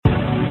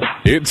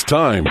It's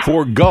time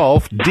for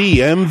Golf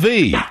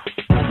DMV,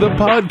 the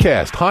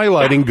podcast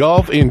highlighting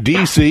golf in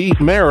D.C.,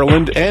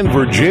 Maryland, and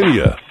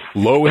Virginia.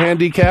 Low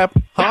handicap,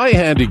 high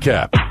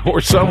handicap,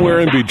 or somewhere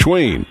in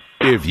between.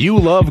 If you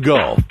love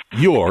golf,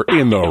 you're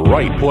in the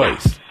right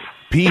place.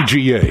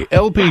 PGA,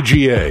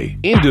 LPGA,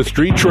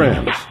 industry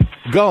trends.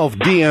 Golf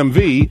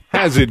DMV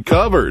has it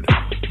covered.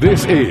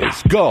 This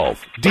is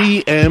Golf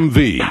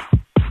DMV.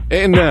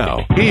 And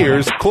now,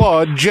 here's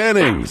Claude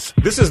Jennings.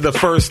 This is the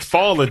first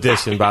fall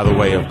edition, by the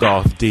way, of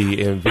Golf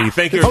DMV.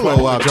 Thank you.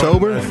 Hello,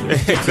 October.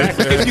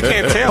 Exactly. If you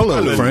can't tell,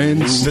 hello,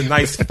 friends. The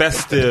nice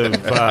festive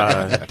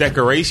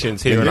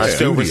decorations here in our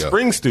Silver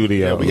Spring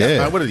studio.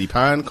 What are the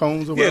pine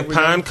cones? Or yeah,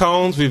 pine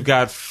cones. We've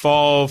got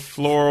fall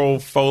floral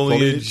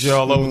foliage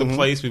all over the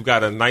place. We've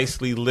got a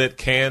nicely lit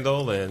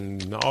candle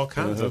and all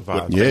kinds of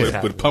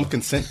with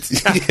pumpkin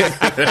scents.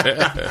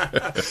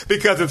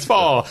 Because it's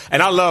fall,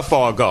 and I love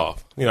fall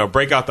golf. You know,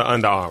 break out the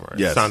Under Armour.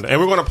 Yes. And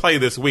we're going to play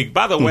this week.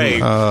 By the way,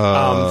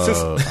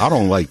 I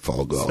don't like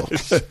fall golf.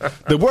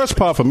 The worst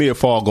part for me of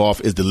fall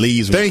golf is the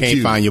leaves when you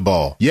can't find your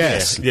ball.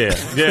 Yes. Yeah.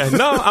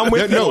 No, I'm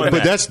with you. No,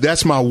 but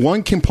that's my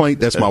one complaint.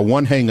 That's my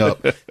one hang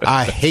up.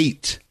 I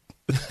hate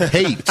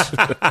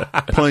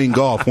playing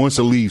golf once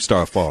the leaves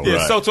start falling.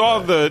 Yeah, so to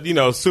all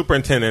the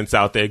superintendents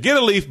out there, get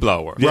a leaf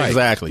blower. Right.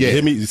 Exactly. Yeah.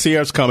 The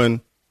Sierra's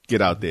coming.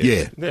 Get out there.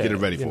 Yeah. Get it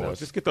ready for us.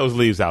 Just get those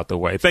leaves out the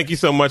way. Thank you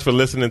so much for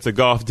listening to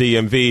Golf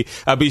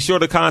DMV. Be sure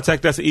to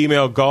contact us.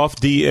 Email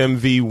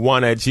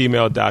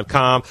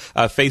golfdmv1@gmail.com.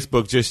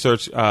 Facebook, just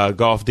search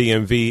Golf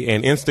DMV,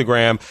 and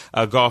Instagram,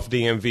 Golf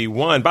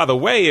DMV1. By the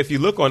way, if you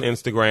look on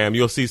Instagram,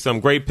 you'll see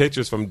some great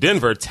pictures from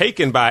Denver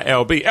taken by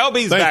LB.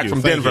 LB's back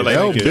from Denver, ladies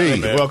and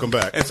gentlemen. Welcome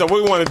back. And so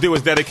what we want to do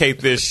is dedicate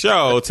this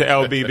show to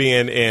LB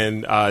being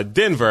in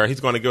Denver. He's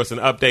going to give us an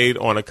update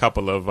on a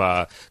couple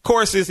of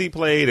courses he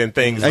played and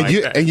things like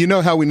that. And you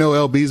know how we know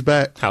LB's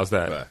back? How's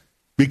that?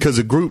 Because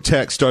a group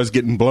text starts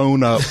getting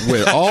blown up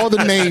with all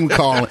the name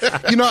calling.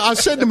 I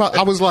said to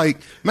I was like,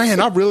 man,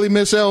 I really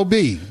miss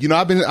LB.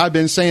 I've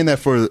been saying that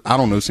for, I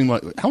don't know, seemed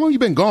like, how long you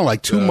been gone?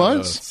 Like 2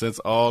 months? Since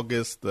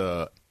August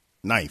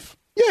 9th.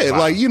 Yeah,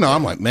 wow.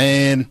 I'm like,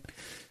 man,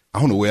 I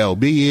don't know where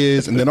LB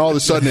is. And then all of a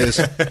sudden it's,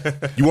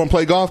 you want to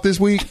play golf this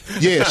week?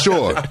 Yeah,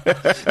 sure.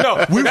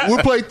 No, we'll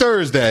play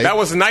Thursday. That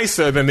was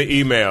nicer than the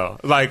email.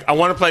 Like, I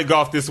want to play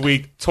golf this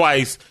week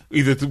twice,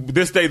 either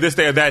this day,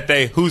 or that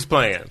day. Who's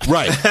playing?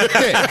 Right.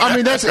 Yeah, I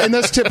mean,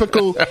 that's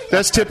typical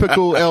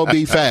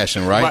LB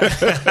fashion, right?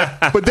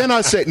 But then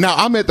I said, now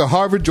I'm at the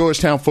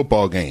Harvard-Georgetown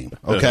football game,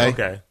 okay?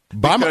 Okay.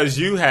 Because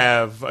you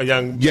have a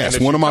young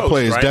one of my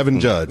players, right? Devin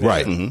Judd,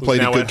 right? Mm-hmm.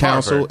 Played at Good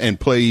Counsel and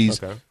plays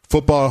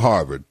football at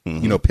Harvard.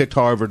 Mm-hmm. Picked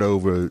Harvard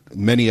over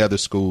many other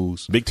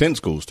schools. Big Ten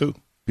schools, too.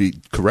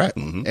 Correct.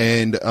 Mm-hmm.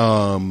 And,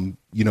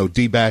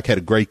 D-back had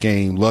a great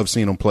game. Loved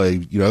seeing him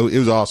play. It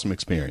was an awesome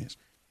experience.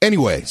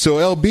 Anyway, so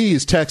LB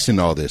is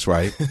texting all this,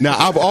 right? Now,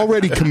 I've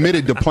already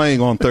committed to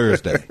playing on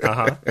Thursday.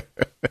 Uh-huh.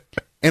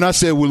 And I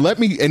said, well,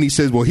 and he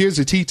says, well, here's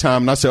the tee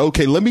time. And I said,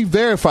 okay, let me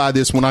verify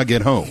this when I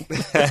get home.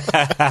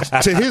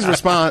 To his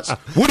response,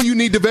 what do you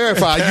need to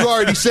verify? You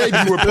already said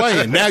you were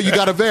playing. Now you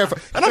got to verify.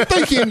 And I'm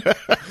thinking,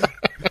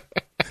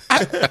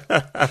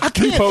 I can't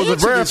you supposed to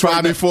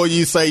verify before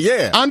you say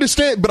yeah. I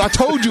understand, but I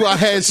told you I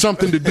had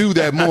something to do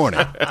that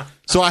morning.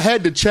 So I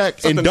had to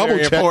check and double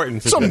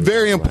check. Something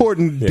very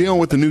important dealing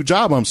with the new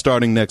job I'm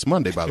starting next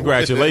Monday, by the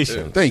way.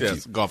 Congratulations. Thank you.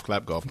 Golf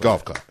clap.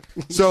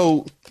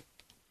 So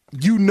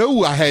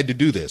I had to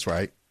do this,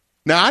 right?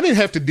 Now, I didn't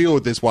have to deal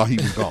with this while he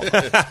was gone.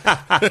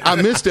 I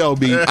missed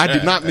LB. I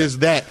did not miss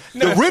that.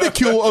 The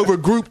ridicule over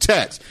group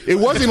text. It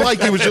wasn't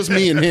like it was just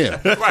me and him.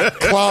 Right.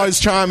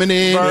 Claude's chiming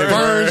in.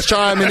 Vern's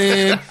chiming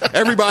in.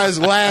 Everybody's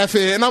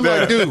laughing. And I'm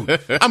like,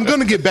 dude, I'm going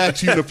to get back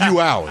to you in a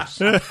few hours.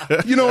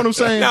 You know what I'm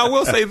saying? Now, I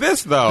will say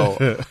this,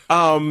 though.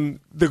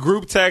 The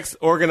group text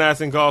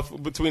organizing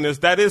golf between us,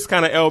 that is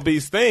kind of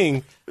LB's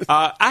thing.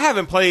 I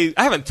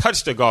haven't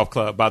touched a golf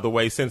club, by the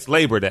way, since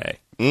Labor Day.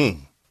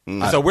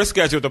 So we're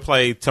scheduled to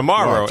play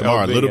tomorrow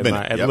at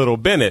Little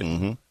Bennett.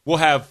 Mm-hmm. We'll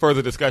have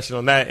further discussion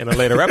on that in a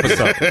later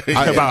episode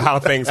about how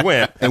things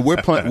went. And where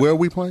are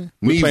we playing?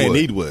 We're playing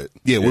Needwood.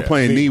 Yeah, we're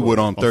playing Needwood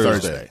on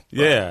Thursday.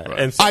 Yeah. Right.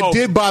 And so, I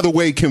did, by the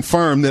way,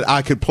 confirm that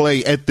I could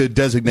play at the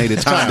designated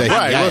time.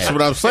 Right, that's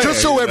what I'm saying.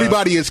 Just so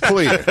everybody is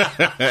clear.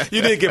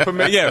 You didn't get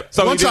permission. Yeah.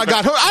 So once I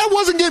got hurt, I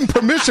wasn't getting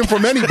permission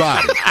from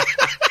anybody.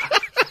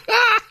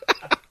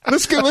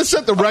 Let's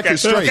set the record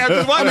straight.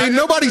 I mean,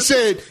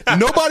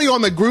 nobody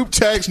on the group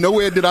text,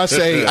 nowhere did I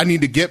say I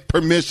need to get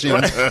permission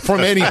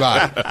from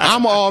anybody.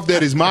 I'm off.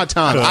 That is my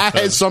time. I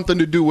had something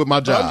to do with my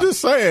job. I'm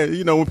just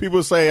saying, when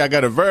people say I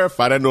got to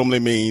verify, that normally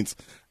means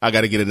I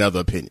got to get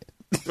another opinion.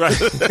 Right.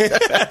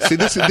 See,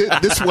 this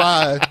is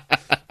why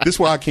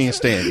I can't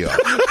stand y'all.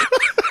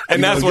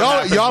 And that's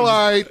y'all all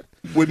right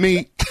with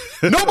me.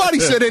 Nobody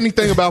said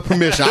anything about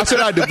permission. I said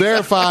I had to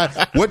verify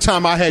what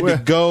time I had to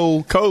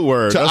go Code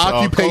word. to That's all.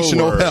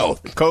 occupational Code word.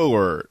 health. Code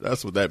word.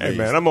 That's what that means. Hey,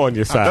 man, I'm on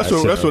your side.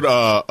 That's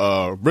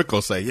what Rick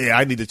will say. Yeah,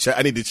 I need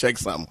to check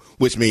something,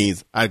 which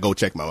means I go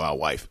check my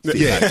wife.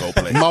 See if I can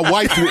go play.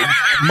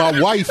 My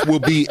wife will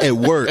be at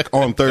work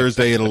on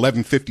Thursday at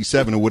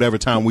 11:57 or whatever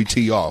time we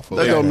tee off.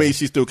 That don't mean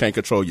she still can't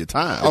control your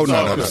time. Oh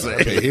no.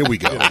 Okay, here we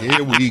go.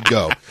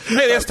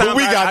 Hey, there's times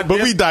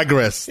we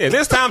digress. Yeah,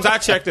 there's times I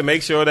check to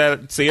make sure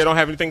that I don't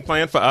have anything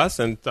planned for us,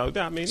 and so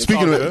I mean.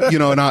 Speaking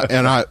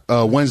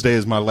of, Wednesday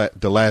is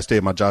the last day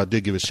of my job. I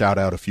did give a shout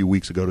out a few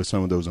weeks ago to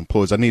some of those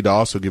employees. I need to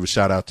also give a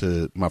shout out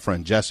to my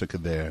friend Jessica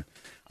there.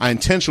 I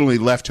intentionally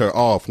left her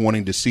off,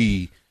 wanting to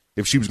see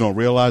if she was going to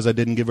realize I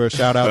didn't give her a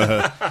shout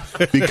out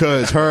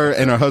because her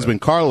and her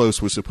husband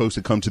Carlos were supposed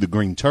to come to the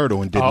Green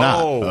Turtle and did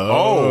not.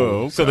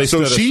 Oh, okay.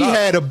 So she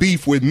had a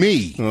beef with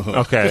me.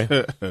 Okay,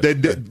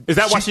 is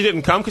that why she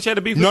didn't come? Because she had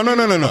a beef? No.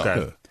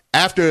 Okay.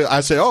 After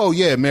I said, "Oh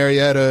yeah,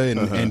 Marietta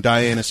and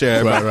Diana,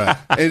 Sarah,"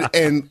 right.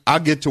 and I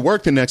get to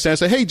work the next day. I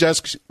say, "Hey,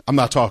 Jessica, I'm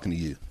not talking to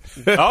you."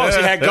 Oh, she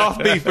had golf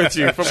beef with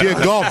you. She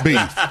had golf beef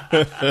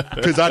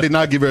because I did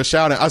not give her a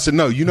shout out. I said,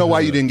 no, you know why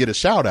you didn't get a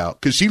shout out?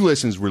 Because she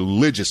listens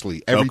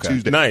religiously every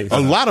Tuesday. Nice.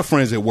 A lot of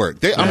friends at work.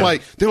 They're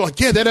like,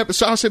 yeah, that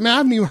episode. I said, man, I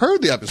haven't even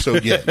heard the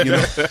episode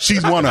yet.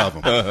 She's one of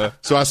them.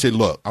 So I said,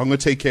 look, I'm going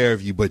to take care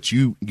of you, but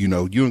you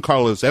and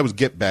Carlos, that was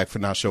get back for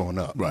not showing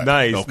up. Right.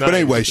 Nice. Okay. But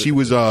anyway, she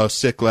was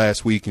sick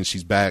last week and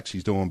she's back.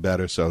 She's doing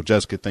better. So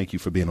Jessica, thank you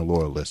for being a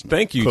loyal listener.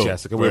 Thank you, Cool.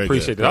 Jessica. We Very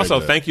appreciate good. it. Also, Very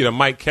good. thank you to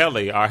Mike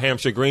Kelly, our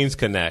Hampshire Greens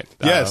Connect.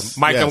 Yes.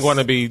 Mike, yes. I'm going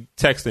to be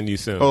texting you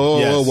soon. Oh,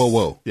 Yes.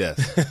 whoa. Yes.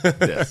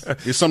 Yes.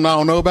 There's something I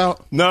don't know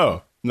about?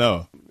 No.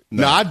 No,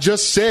 I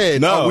just said,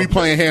 No. are we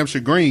playing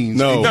Hampshire Greens?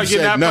 No. And No, you you're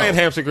said not playing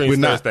Hampshire Greens We're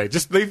not. Thursday.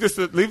 Just leave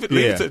it.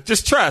 Yeah.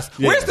 Just trust.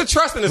 Yeah. Where's the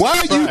trust in this? Why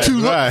are you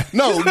two? Right.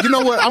 No, you know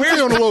what? I'm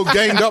feeling a little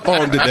ganged up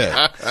on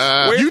today.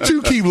 You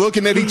two keep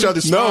looking at each other.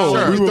 No.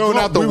 We were throwing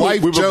out the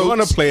wife we were jokes. going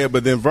to play it,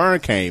 but then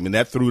Vern came, and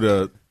that threw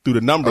the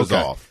numbers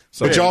Okay. off.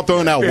 But y'all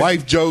throwing out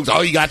wife jokes.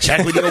 Oh, you got to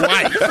check with your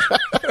wife.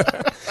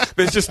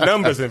 There's just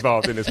numbers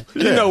involved in this.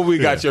 You know we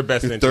got your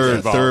best interest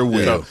involved. Third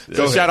wheel.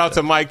 So shout out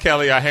to Mike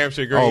Kelly, our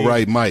Hampshire Greens. All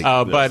right, Mike.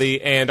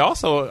 Buddy. And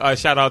also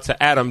shout out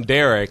to Adam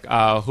Derrick,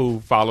 who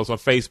follows on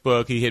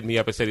Facebook. He hit me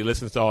up and said he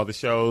listens to all the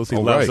shows. He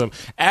loves them.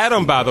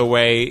 Adam, by the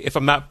way, if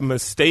I'm not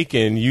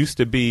mistaken, used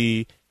to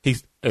be,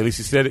 at least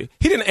he said it.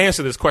 He didn't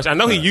answer this question. I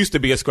know he used to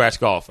be a scratch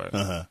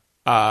golfer.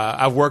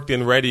 I've worked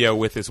in radio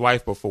with his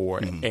wife before,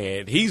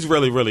 and he's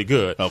really, really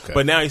good. Okay.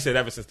 But now he said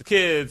ever since the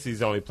kids,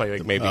 he's only played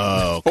like maybe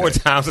okay. 4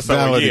 times or so a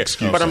Valid year.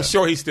 excuse. But I'm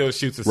sure he still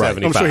shoots a Right.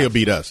 75. I'm sure he'll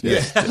beat us.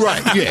 Yeah.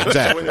 Right. Yeah,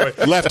 exactly.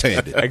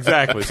 Left-handed.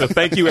 Exactly. So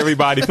thank you,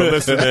 everybody, for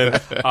listening.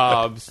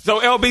 So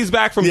LB's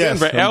back from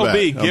Yes, Denver. I'm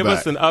LB, back. give I'm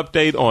us back. an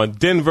update on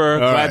Denver.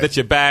 Glad right. that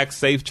you're back.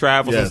 Safe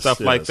travels and Yes, stuff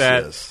like yes,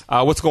 that. yes.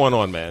 What's going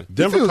on, man?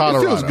 Denver, It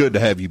Colorado. feels good to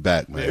have you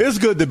back, man. It's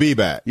good to be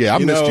back. Yeah, I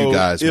missed you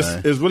guys,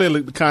 man. It's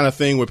really the kind of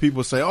thing where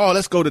people say, "Oh,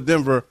 let's go to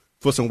Denver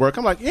for some work."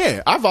 I'm like,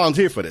 "Yeah, I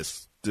volunteered for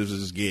this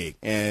gig."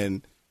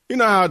 And you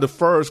know how the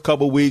first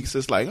couple weeks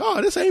it's like,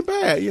 "Oh, this ain't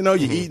bad." You know,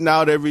 you're eating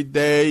out every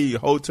day, you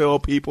hotel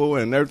people,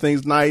 and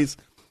everything's nice.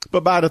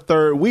 But by the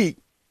third week,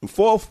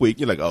 fourth week,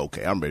 you're like, oh,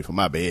 "Okay, I'm ready for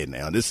my bed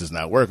now. This is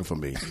not working for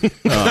me.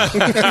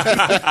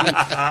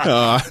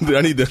 I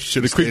need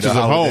the creatures of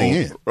Holiday home."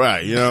 Inn.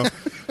 Right, you know.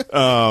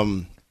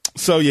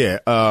 So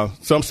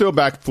I'm still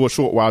back for a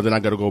short while. Then I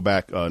got to go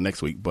back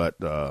next week. But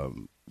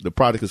the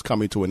project is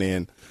coming to an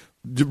end.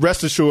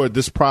 Rest assured,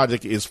 this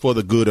project is for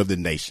the good of the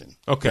nation.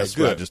 Okay, That's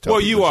what I good. just tell Well,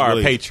 people. you It's are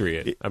really- a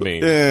patriot. I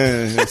mean,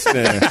 that's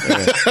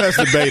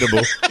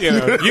debatable. you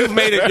know, you've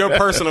made it your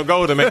personal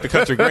goal to make the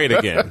country great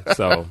again.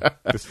 So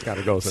this got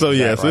to go. So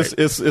yes, right?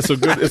 it's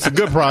a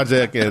good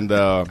project, and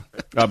I'll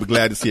be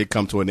glad to see it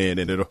come to an end,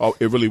 and it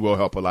really will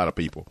help a lot of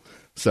people.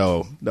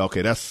 So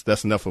okay,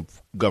 that's enough of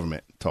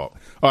government talk.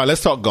 All right,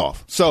 let's talk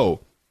golf. So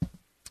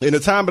in the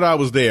time that I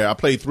was there, I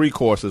played 3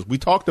 courses. We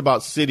talked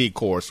about City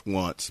Course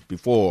once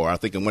before, I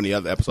think in one of the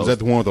other episodes. Is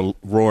that the one with the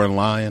roaring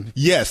lion?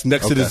 Yes,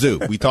 next to the zoo.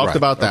 We talked Right,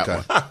 about that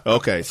okay. one.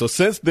 Okay, so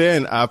since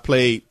then, I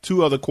played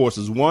 2 other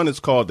courses. One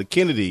is called the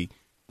Kennedy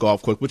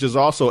Golf Course, which is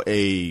also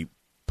a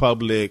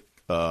public,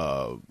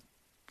 I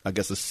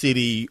guess a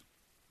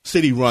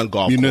city-run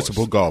golf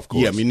Municipal golf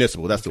course. Yeah,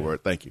 municipal. That's the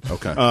word. Thank you.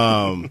 Okay.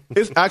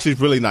 It's actually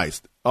really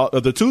nice.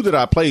 The 2 that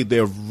I played,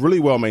 they're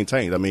really well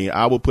maintained. I mean,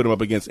 I would put them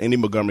up against any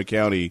Montgomery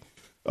County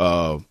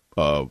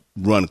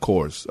run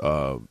course.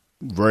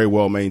 Very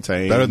well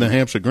maintained. Better than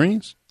Hampshire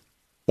Greens?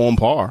 On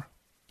par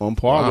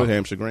Wow. with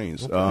Hampshire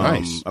Greens.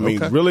 Nice. I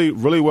mean, Okay. really,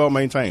 really well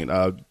maintained.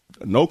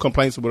 No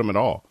complaints with them at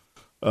all.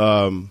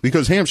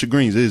 Because Hampshire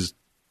Greens is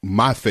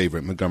my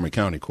favorite Montgomery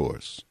County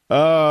course.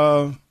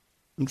 I'm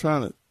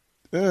trying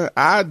to.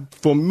 I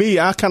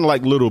kind of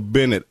like Little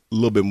Bennett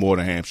little bit more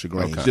than hamstring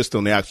greens, Okay. just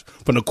on the actual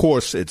from the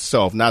course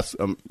itself. Not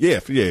from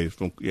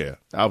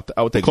I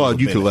would take Claude,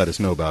 you can Bennett. let us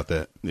know about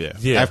that. Yeah.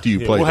 After you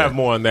play we'll that. have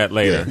more on that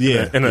later.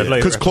 Yeah. in a later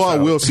Because Claude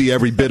episode. will see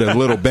every bit of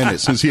Little Bennett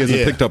since he hasn't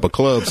Yeah. picked up a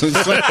club since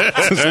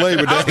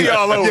Labor Day. I'll be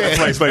all over the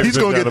place, ladies He's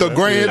and going to get the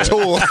gentlemen. grand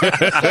tour.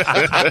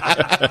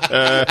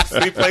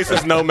 See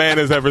places no man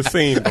has ever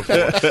seen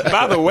before.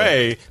 By the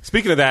way,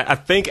 speaking of that, I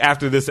think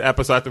after this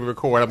episode, after we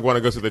record, I'm going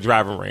to go to the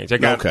driving range. I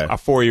got Okay. a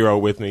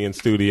 4-year-old with me in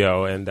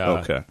studio, and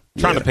Okay.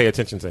 trying to pay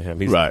attention to him.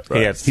 He's, Right. He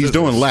had He's scissors.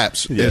 doing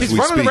laps. as He's we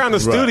running speak. around the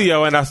Right.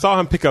 studio, and I saw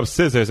him pick up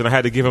scissors, and I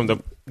had to give him the,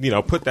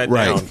 put that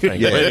Right. down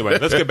thing. Yeah. But anyway,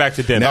 let's get back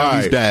to dinner. Now All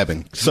he's right.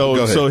 dabbing. Go So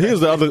ahead. here's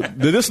the other.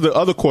 This is the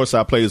other course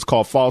I played. It's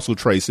called Fossil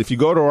Trace. If you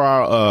go to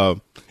our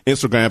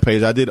Instagram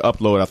page, I did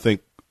upload, I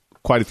think,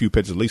 quite a few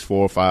pictures, at least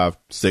 4, 5,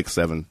 6,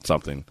 7,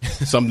 something,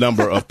 some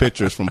number of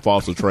pictures from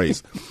Fossil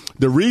Trace.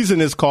 The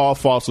reason it's called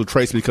Fossil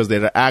Trace because they're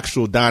the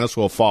actual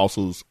dinosaur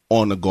fossils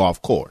on the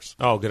golf course.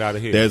 Oh, get out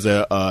of here. There's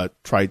a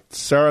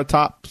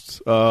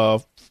Triceratops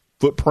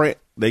footprint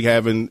they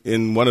have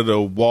in one of the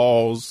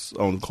walls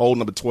on hole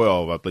number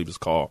 12, I believe it's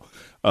called.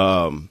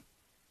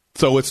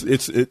 So it's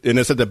and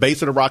it's at the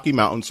base of the Rocky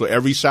Mountain. So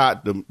every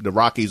shot, the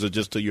Rockies are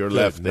just to your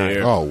left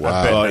there. Oh, wow.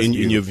 I bet that's in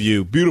beautiful. your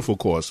view, beautiful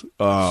course.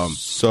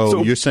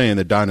 So you're saying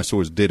that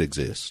dinosaurs did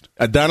exist?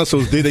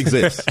 Dinosaurs did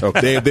exist.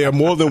 There are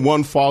more than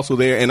one fossil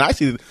there, and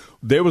actually,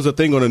 there was a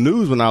thing on the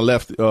news when I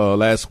left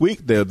last week.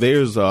 They're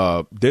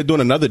doing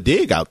another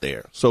dig out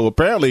there. So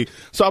apparently,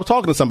 I was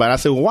talking to somebody. I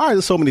said, "Well, why are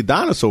there so many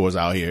dinosaurs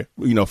out here?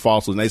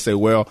 Fossils?" And they say,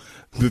 "Well,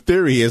 the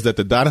theory is that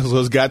the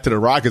dinosaurs got to the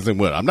Rockies and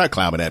went, I'm not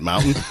climbing that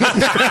mountain."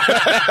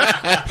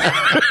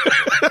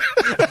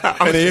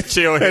 I'm gonna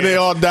chill here. And they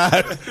all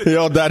died. They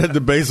all died at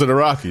the base of the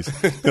Rockies.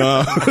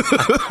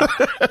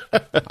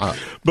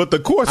 But the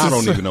course I is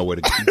don't even know where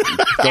to go.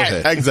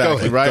 Ahead. Exactly, Go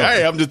ahead. right? Go ahead.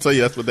 Hey, I'm just telling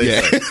you that's what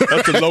they say.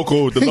 That's the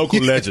local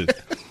legend.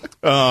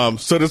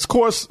 So this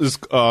course is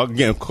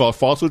again called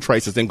Fossil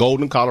Trace. It's in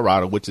Golden,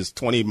 Colorado, which is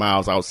 20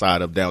 miles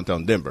outside of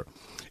downtown Denver.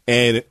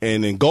 And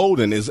in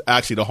Golden is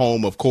actually the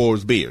home of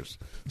Coors Beers.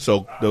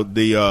 So Got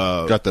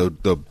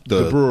the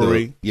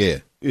brewery. Yeah.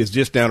 It's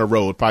just down the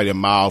road, probably a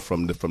mile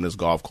from this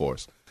golf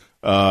course.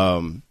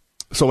 So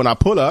when I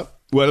pull up,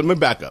 well, let me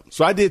back up.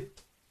 So I did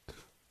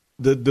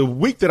the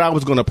week that I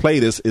was going to play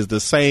this is the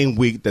same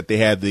week that they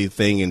had the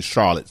thing in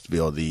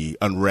Charlottesville, the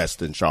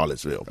unrest in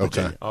Charlottesville,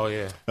 Virginia. Okay. Oh,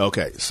 yeah.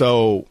 Okay,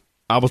 so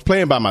I was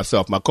playing by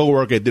myself. My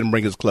coworker didn't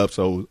bring his club,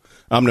 so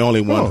I'm the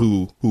only one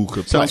who could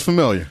play. Sounds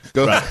familiar.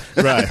 Go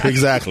ahead. Right,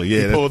 exactly.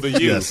 Yeah, pulled the U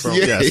yes, from-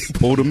 Yeah, yes. he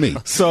pulled a me.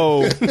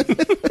 So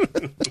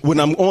when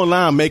I'm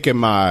online making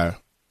my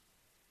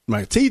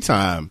tea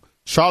time,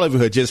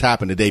 Charlottesville had just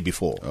happened the day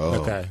before.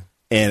 Okay.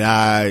 And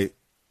I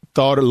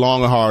thought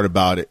long and hard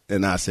about it,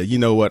 and I said, you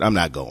know what, I'm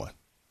not going.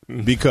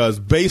 Because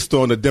based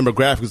on the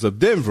demographics of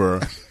Denver,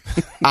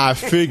 I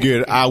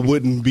figured I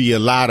wouldn't see a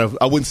lot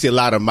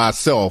of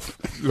myself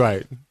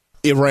Right.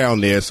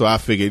 around there, so I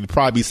figured it'd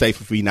probably be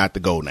safer for me not to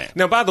go now.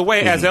 Now, by the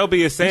way, as LB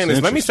is saying this,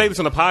 let me say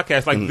interesting. this on the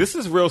podcast. Like, this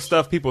is real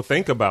stuff people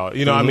think about.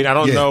 I mean, I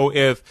don't Yeah.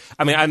 know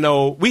I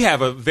know we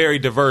have a very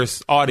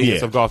diverse audience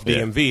Yeah. of Golf Yeah.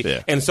 DMV.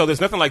 Yeah. And so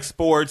there's nothing like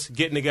sports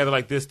getting together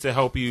like this to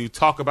help you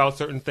talk about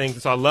certain things.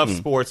 And so I love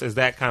sports as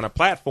that kind of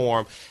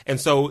platform. And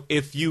so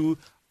if you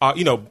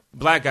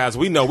black guys,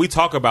 we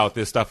talk about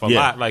this stuff a Yeah.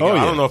 lot. Like, Oh, I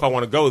yeah. don't know if I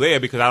want to go there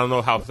because I don't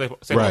know how safe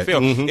I Right. feel.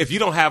 If you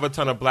don't have a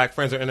ton of black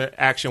friends or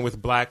interaction with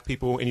black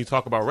people and you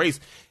talk about race,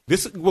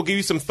 this will give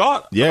you some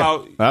thought Yeah,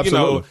 about,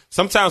 absolutely.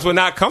 sometimes we're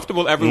not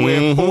comfortable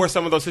everywhere for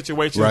some of those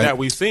situations Right. that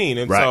we've seen.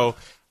 And Right. so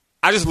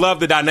I just love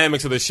the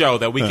dynamics of the show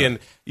that we can,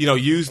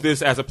 use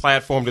this as a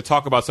platform to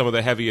talk about some of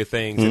the heavier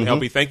things. And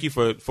LB, thank you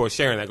for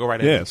sharing that. Go right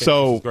ahead. Yeah, This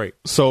is great.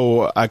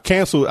 so I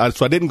canceled.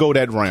 So I didn't go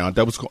that round.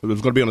 It was going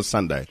to be on a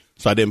Sunday,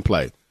 so I didn't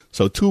play.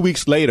 So 2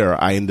 weeks later,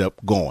 I ended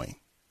up going.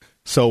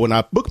 So when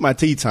I booked my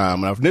tee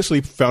time, and I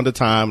initially found the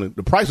time,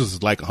 the price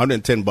was like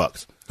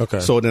 $110. Okay.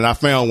 So then I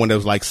found one that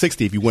was like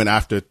 60 if you went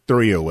after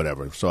 3 or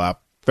whatever. So I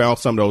found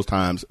some of those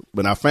times.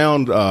 When I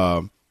found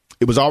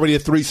it was already a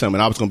threesome,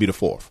 and I was going to be the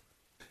fourth.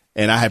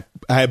 And I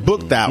had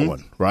booked that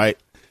one, right?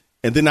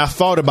 And then I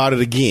thought about it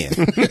again,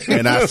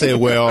 and I said,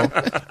 "Well,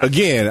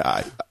 again,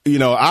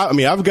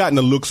 I've gotten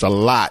the looks a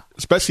lot,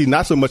 especially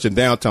not so much in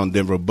downtown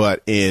Denver,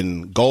 but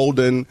in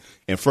Golden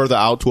and further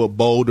out toward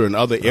Boulder and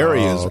other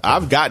areas.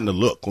 I've gotten the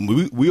look.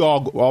 When we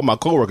all my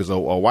coworkers are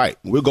white.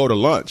 We'll go to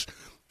lunch,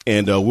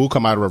 and we'll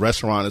come out of a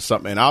restaurant or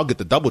something, and I'll get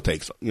the double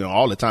takes,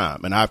 all the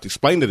time, and I have to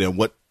explain to them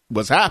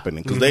what's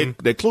happening because they're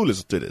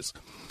clueless to this.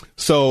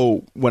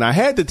 So when I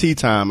had the tea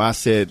time, I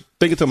said,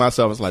 thinking to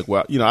myself, it's like,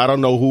 well, I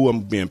don't know who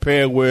I'm being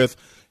paired with.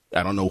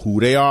 I don't know who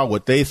they are,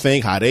 what they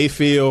think, how they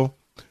feel.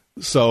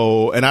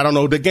 So, and I don't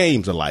know what the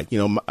games are like.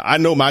 I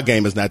know my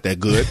game is not that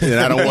good, and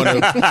I don't want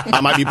to.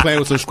 I might be playing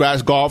with some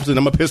scratch golfers, and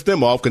I'm gonna piss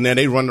them off, because then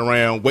they run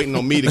around waiting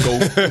on me to go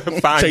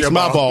Find chase your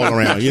my ball. ball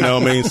around. You know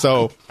what I mean?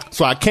 So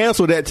I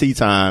canceled that tea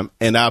time,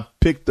 and I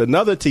picked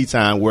another tea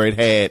time where it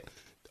had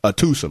a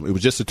twosome. It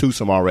was just a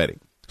twosome already.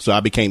 So I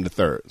became the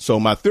third. So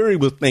my theory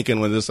was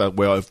thinking when this,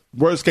 if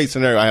worst case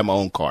scenario, I have my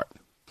own cart.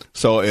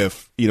 So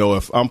if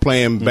I'm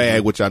playing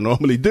bad, which I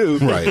normally do,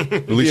 Right.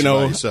 At least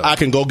by yourself. I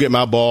can go get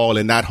my ball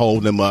and not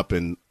hold them up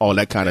and all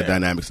that kind of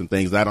dynamics and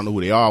things. I don't know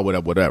who they are,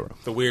 whatever.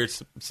 The weird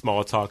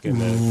small talk in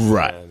there.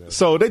 Right.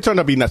 So they turned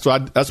out to be nuts. So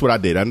that's what I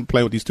did. I'm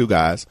playing with these two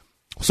guys.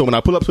 So when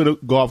I pull up to the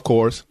golf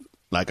course,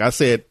 like I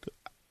said,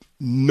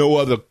 no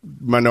other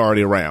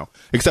minority around.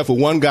 Except for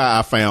one guy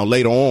I found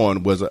later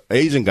on was an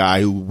Asian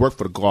guy who worked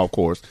for the golf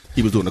course.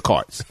 He was doing the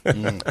carts.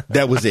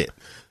 That was it.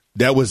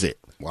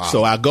 Wow.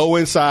 So I go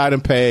inside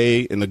and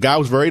pay, and the guy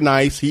was very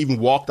nice. He even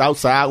walked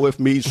outside with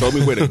me, showed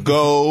me where to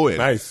go. And,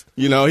 Nice.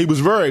 He was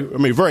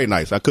very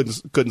nice. I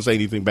couldn't say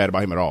anything bad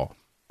about him at all.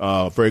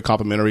 Very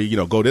complimentary.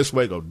 Go this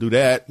way, go do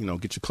that.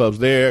 Get your clubs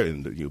there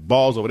and your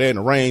balls over there in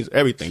the range.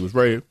 Everything. It was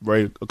very,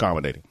 very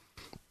accommodating.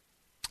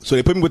 So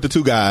they put me with the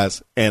two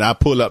guys, and I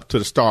pull up to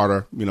the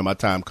starter. My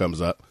time comes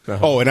up.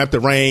 Oh, and at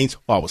the range,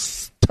 I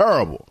was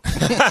terrible.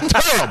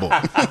 Terrible.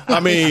 I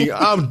mean,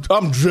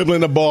 I'm dribbling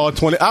the ball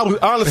 20. I was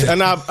honestly,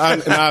 and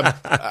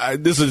I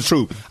this is the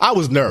truth. I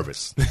was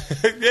nervous.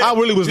 I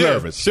really was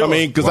nervous. Sure. I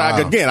mean, because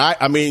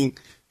I mean.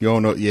 You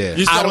don't know. Yeah.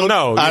 You still don't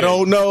know. I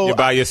don't know. You're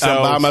by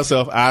yourself. I'm by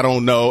myself. I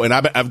don't know. And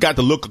I've got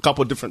to look a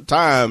couple of different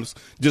times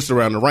just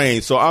around the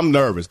range. So I'm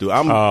nervous, dude.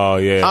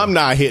 I'm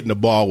not hitting the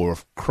ball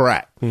with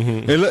crack.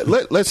 And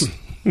let's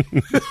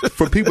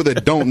for people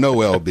that don't know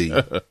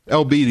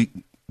LB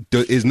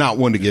is not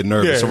one to get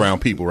nervous around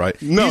people, right?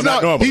 No, he's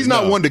not normally, He's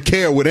not no. one to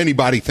care what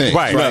anybody thinks.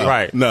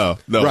 Right. No.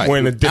 Right. We're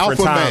in a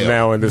different Alpha time male.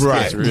 now in this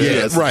Right. country.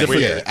 Yes. Right.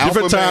 Different, Yeah. different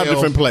Alpha time, male.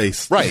 different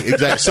place. Right,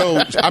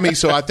 exactly.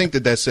 So I think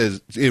that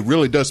says it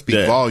really does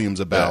speak volumes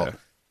about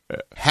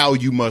how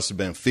you must have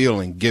been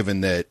feeling,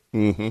 given that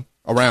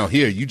around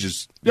here you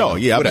just you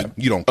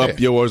don't care. Up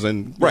yours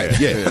and Right.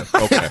 Yeah.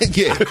 Okay.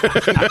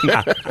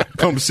 Yeah.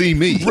 Come see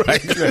me.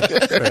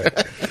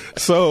 Right.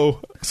 So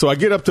I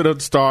get up to the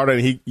starter,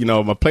 and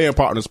my playing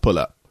partners pull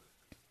up.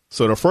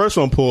 So the first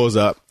one pulls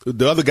up.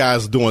 The other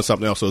guy's doing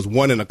something else. So there's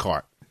one in the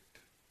cart.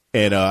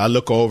 And I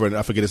look over, and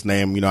I forget his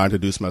name. I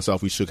introduced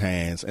myself. We shook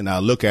hands. And I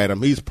look at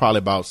him. He's probably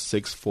about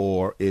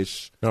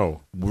 6'4"-ish.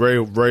 Oh.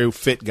 Very, very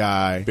fit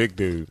guy. Big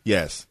dude.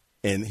 Yes.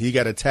 And he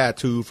got a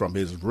tattoo from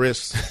his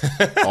wrist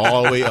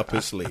all the way up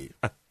his sleeve.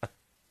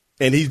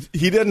 And he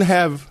didn't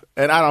have,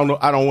 and I don't know,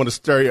 I don't want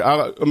to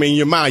I mean, in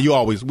your mind,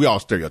 we all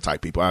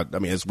stereotype people. I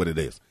mean, that's what it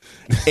is.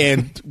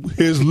 And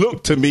his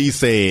look to me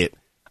said,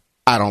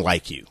 I don't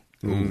like you.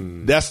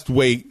 That's the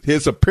way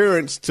his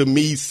appearance to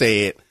me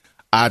said,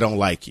 I don't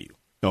like you.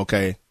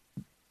 Okay.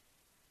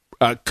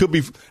 Could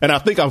be, and I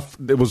think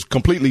it was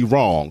completely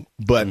wrong,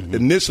 but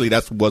initially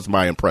that was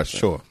my impression.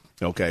 Sure.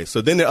 Okay.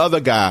 So then the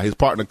other guy, his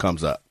partner,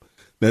 comes up.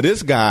 Now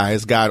this guy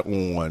has got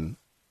on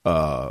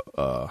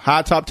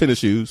high top tennis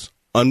shoes,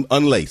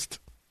 unlaced.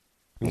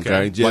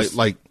 Okay. Just,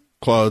 like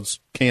Claude's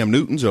Cam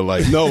Newton's or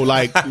like no,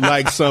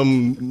 like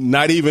some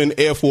not even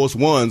Air Force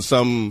One,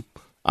 some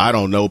I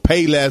don't know,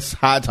 Payless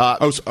high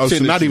top. so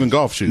not even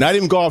golf shoes. Not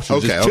even golf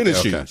shoes. Okay, just tennis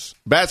okay. shoes,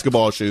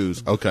 basketball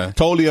shoes. Okay.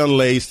 Totally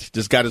unlaced.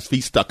 Just got his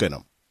feet stuck in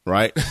them.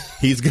 Right.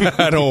 He's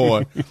got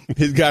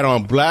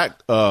on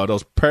black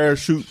those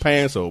parachute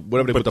pants or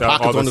whatever they put the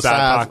pockets on the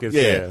side. Pockets,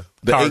 yeah.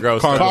 Cargo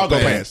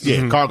pants.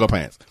 Yeah, cargo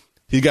pants.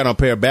 He got on a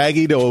pair of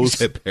baggy those.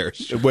 Where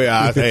he went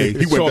back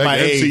my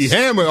to MC age.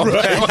 Hammer.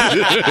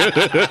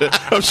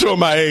 I'm showing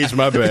my age,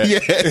 my bad. Yeah.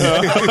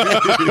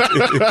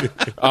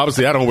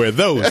 Obviously, I don't wear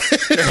those.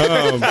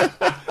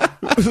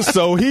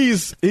 So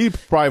he's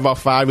probably about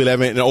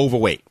 5'11" and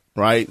overweight,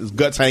 right? His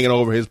guts hanging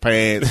over his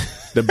pants,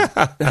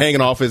 hanging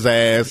off his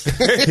ass.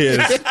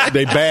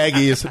 They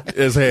baggy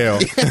as hell.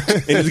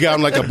 And he's got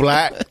him like a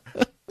black,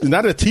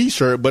 not a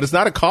T-shirt, but it's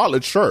not a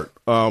collared shirt.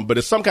 But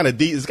it's some kind of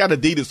it's got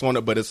Adidas on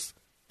it, but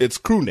it's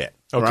crew neck,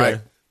 right?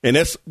 And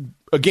that's,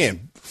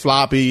 again,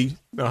 floppy,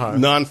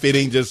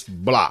 non-fitting, just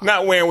blah.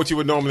 Not wearing what you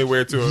would normally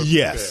wear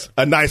to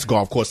a nice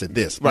golf course at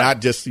this. Right.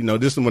 Not just,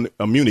 this is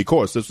a muni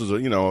course. This was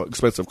a,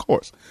 expensive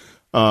course.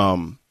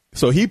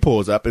 So he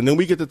pulls up, and then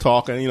we get to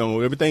talking,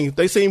 everything,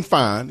 they seem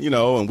fine,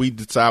 and we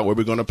decide where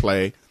we're going to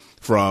play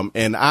from.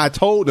 And I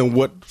told them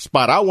what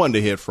spot I wanted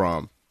to hit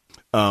from.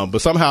 But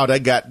somehow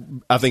that got,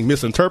 I think,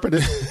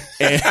 misinterpreted.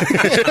 And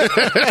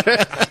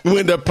we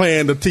ended up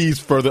playing the tees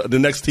for the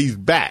next tees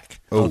back.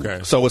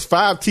 Okay. So it's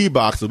 5 tee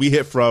boxes. We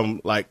hit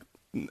from not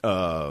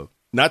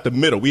the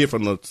middle. We hit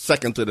from the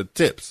second to the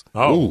tips.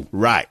 Oh. Ooh.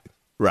 Right.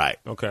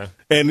 Okay.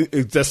 And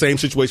it's the same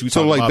situation we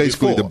So talked like about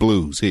basically before. the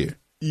blues here.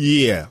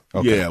 Yeah.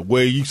 Okay. Yeah.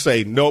 Where you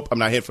say, nope, I'm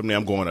not hitting from there.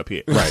 I'm going up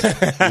here. Right.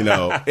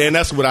 And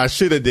that's what I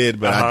should have did,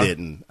 but I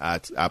didn't. I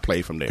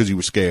played from there. Because you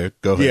were scared.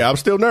 Go ahead. Yeah, I was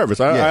still nervous.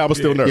 I was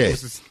still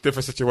nervous. It's a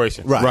different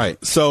situation. Right.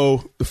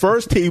 So the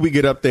first tee we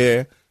get up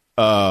there,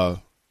 I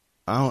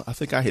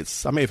think I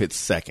may have hit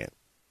second.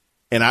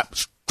 And I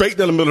straight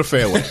down the middle of the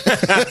fairway.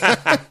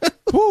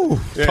 Woo,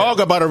 talk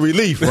about a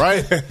relief,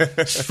 right?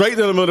 Straight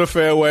down the middle of the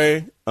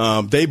fairway.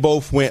 They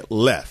both went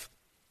left.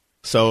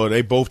 So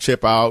they both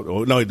chip out.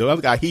 Or no, the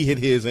other guy, he hit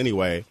his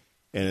anyway.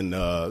 And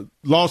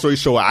long story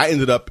short, I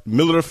ended up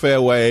middle of the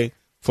fairway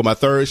for my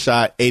third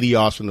shot, 80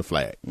 yards from the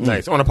flag.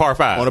 Nice. On a par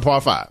 5. On a par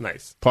 5.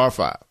 Nice. Par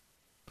 5.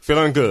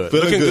 Feeling good.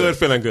 Looking good,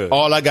 feeling good.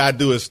 All I got to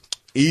do is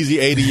easy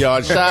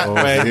 80-yard shot.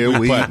 Man, Here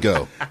we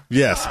go.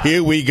 Yes,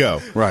 here we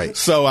go. Right.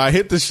 So I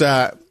hit the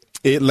shot.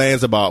 It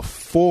lands about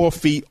 4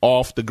 feet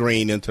off the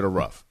green into the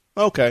rough.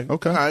 Okay. All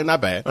right,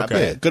 not bad. Not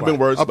bad. Could have been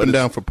worse. Up and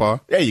down for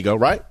par. There you go,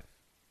 right?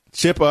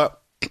 Chip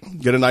up,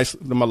 get a nice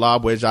my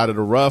lob wedge out of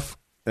the rough,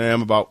 and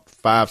I'm about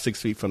 5-6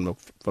 feet from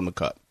the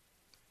cut.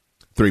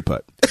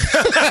 3-putt.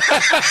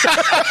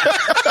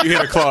 You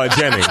hit a Claude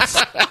Jennings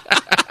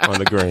on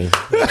the green.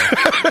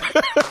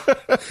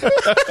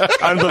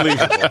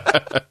 Unbelievable.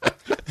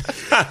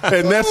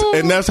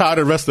 and that's how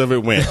the rest of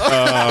it went.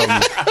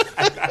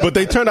 But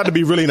they turned out to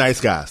be really nice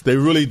guys. They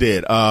really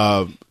did.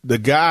 The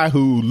guy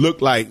who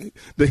looked like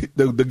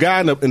the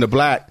guy in the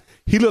black,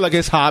 he looked like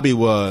his hobby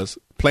was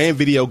playing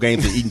video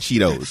games and eating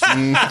Cheetos.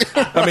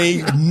 I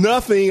mean,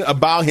 nothing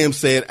about him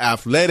said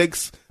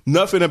athletics.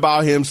 Nothing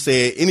about him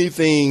said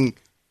anything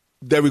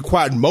that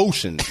required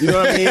motion. You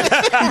know what I mean?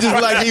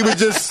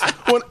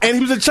 And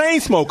he was a chain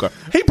smoker.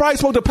 He probably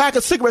smoked a pack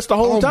of cigarettes the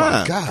whole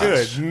time. My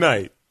gosh. Good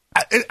night.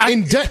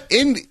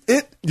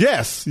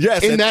 Yes.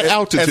 In that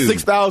altitude. At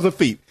 6,000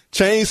 feet.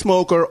 Chain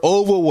smoker,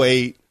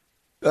 overweight.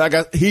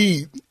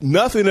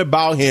 Nothing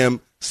about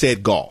him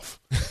said golf.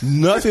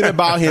 Nothing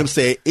about him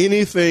said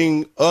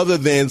anything other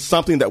than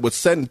something that was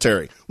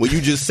sedentary, where you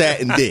just sat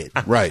and did.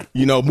 Right.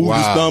 Move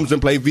his thumbs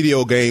and play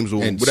video games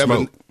or And whatever.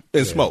 smoke.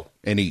 And smoke.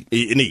 And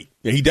eat.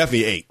 Yeah, he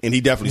definitely ate, and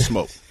he definitely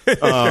smoked.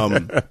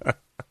 The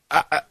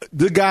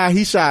guy, I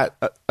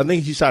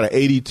think he shot an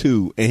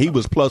 82, and he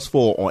was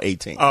 +4 on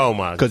 18. Oh,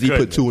 my Because he put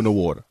goodness. 2 in the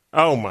water.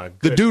 Oh, my The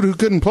goodness. dude who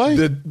couldn't play?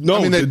 The dude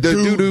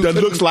who that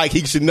couldn't- looks like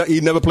he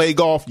never played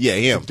golf. Yeah,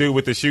 him. Dude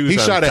with the shoes He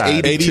shot at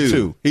untied.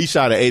 82. He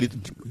shot at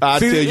 82. I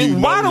See, tell you,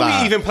 why no do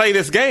lie. we even play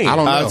this game? I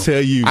don't know. I'll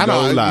tell you, I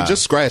no don't. lie. You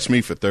just scratch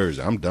me for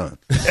Thursday. I'm done.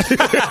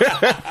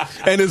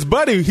 And his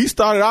buddy, he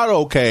started out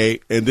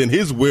okay, and then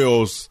his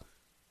wheels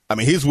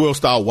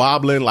started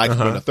wobbling like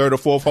on the third or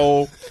fourth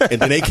hole,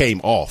 and then they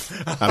came off.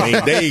 I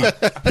mean,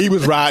 he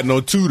was riding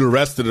on 2 the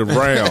rest of the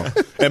round,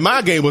 and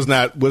my game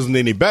wasn't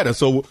any better.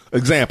 So,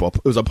 example,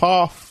 it was a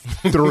par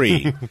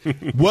 3,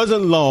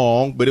 wasn't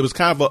long, but it was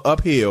kind of an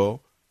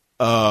uphill.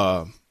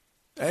 I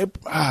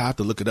have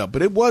to look it up,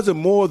 but it wasn't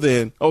more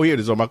than here it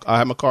is. I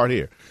have my card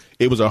here.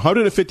 It was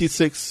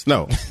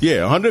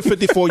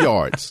 154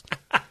 yards.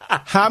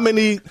 How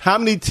many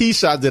tee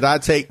shots did I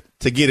take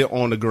to get it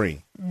on the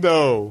green?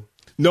 No.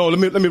 No, let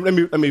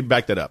me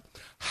back that up.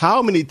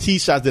 How many tee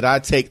shots did I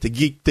take to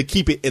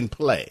keep it in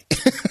play?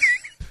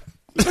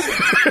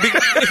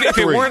 If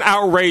it weren't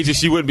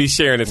outrageous, you wouldn't be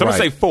sharing it. So I'm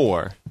going to say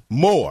 4.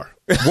 More.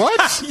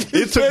 What?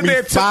 It took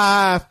me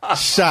 5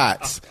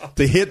 shots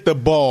to hit the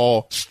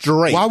ball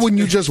straight. Why wouldn't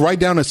you just write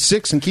down a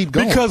 6 and keep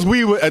going? Because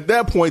we were at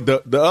that point.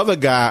 The other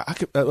guy, I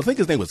think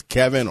his name was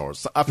Kevin, or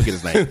I forget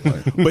his name,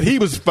 but he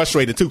was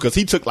frustrated too because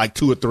he took like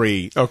 2 or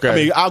 3. Okay. I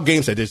mean, our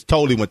games had just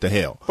totally went to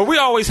hell. But we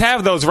always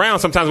have those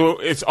rounds sometimes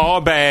where it's all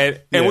bad,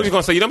 and Yeah. we're just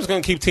going to say, I'm just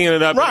going to keep teeing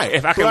it up. Right,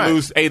 If I can right.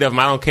 lose 8 of them,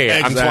 I don't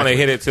care. I just want to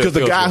hit it to Because the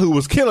feel guy good. who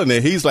was killing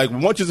it, he's like,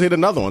 why don't you just hit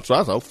another one? So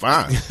I said,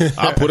 fine.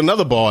 I'll put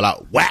another ball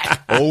out.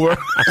 Whack. Over.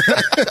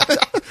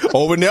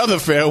 Over in the other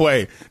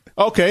fairway.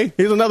 Okay,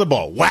 here's another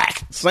ball.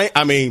 Whack.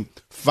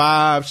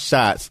 5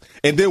 shots.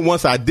 And then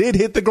once I did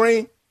hit the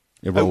green,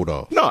 it rolled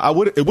off. No, I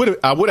would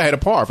have had a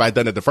par if I had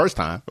done it the first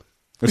time.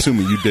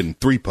 Assuming you didn't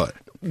 3-putt.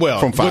 Well,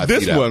 from 5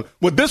 feet out.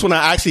 with this one,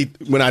 I actually,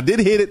 when I did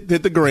hit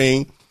the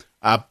green,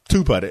 I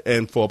 2-putted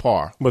and for a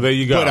par. Well, there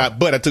you go.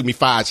 But it took me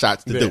 5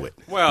 shots to do it.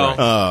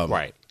 Well,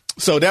 right.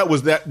 So that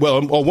was that.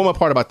 Well, one more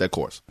part about that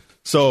course.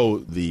 So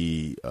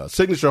the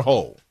signature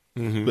hole,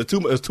 there's two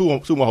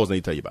more holes I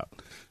need to tell you about.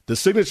 The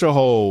signature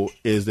hole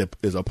is a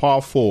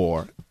par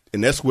 4,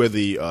 and that's where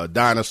the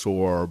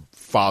dinosaur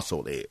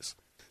fossil is.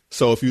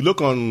 So if you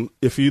look on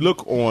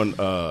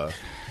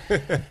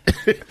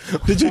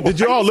did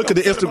you all look at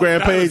the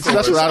Instagram page?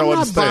 That's what I don't I'm not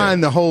understand. buying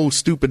the whole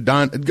stupid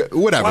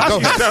whatever. Go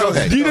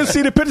ahead. You didn't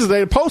see the pictures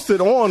they posted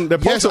on.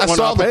 Yes, I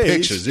saw the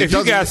pictures. If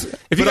you guys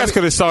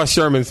could have saw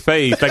Sherman's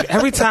face, like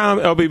every time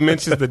LB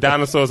mentions the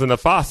dinosaurs and the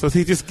fossils,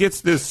 he just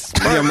gets this.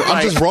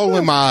 I'm just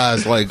rolling my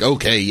eyes like,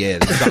 okay, yeah,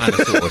 the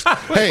dinosaurs.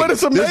 Hey, But it's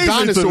this amazing to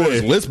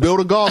dinosaurs. me. Let's build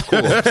a golf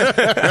course.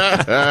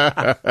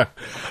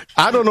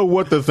 I don't know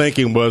what the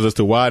thinking was as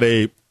to why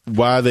they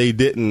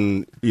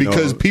didn't.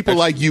 Because people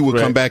like you would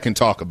come back and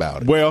talk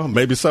about it. Well,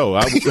 maybe so.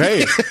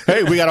 Hey,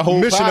 we got a whole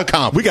Mission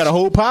accomplished. We got a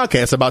whole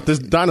podcast about this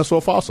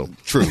dinosaur fossil.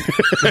 True.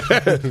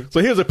 So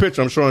here's a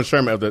picture I'm showing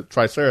Sherman of the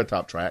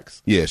Triceratops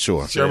tracks. Yeah,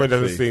 sure. Sherman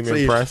doesn't seem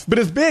impressed. But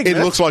it's big. It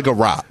looks like a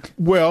rock.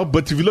 Well,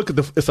 but if you look at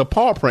it's a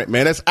paw print,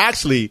 man. That's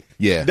actually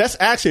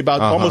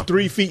about almost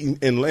 3 feet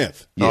in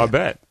length. I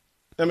bet.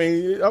 I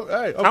mean,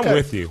 okay. I'm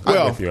with you.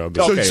 Well, I'm with you,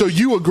 LB. So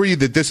you agree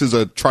that this is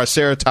a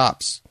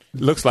Triceratops?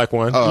 Looks like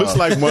one. Looks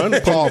like one.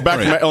 Back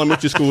in my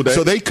elementary school days.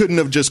 So they couldn't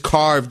have just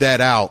carved that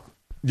out.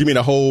 You mean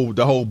the whole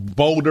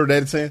boulder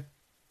that it's in?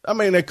 I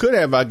mean, they could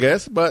have, I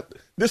guess, but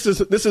this is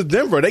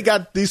Denver. They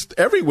got these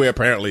everywhere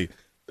apparently.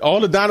 all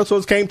the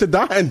dinosaurs came to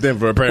die in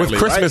Denver, apparently. With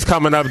Christmas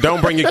coming up,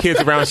 don't bring your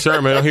kids around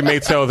Sherman, or he may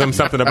tell them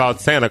something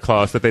about Santa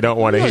Claus that they don't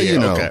want to hear. You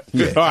know, Okay.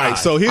 yeah. All right.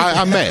 So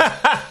I'm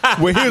mad.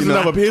 well,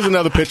 here's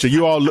another picture.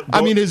 You all.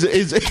 I mean, is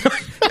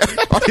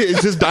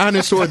this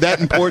dinosaur that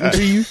important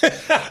to you?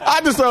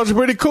 I just thought it was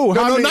pretty cool.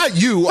 No,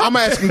 not you. I'm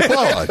asking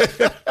Claude.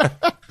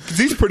 'Cause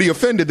he's pretty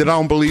offended that I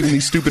don't believe in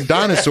these stupid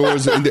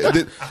dinosaurs.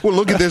 Well,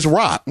 look at this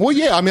rock. Well,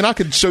 yeah, I mean, I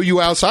could show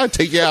you outside,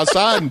 take you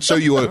outside, and show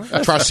you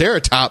a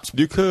Triceratops.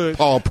 You could.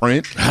 Paw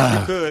print.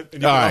 You could.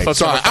 You All right,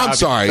 also sorry. tell a I'm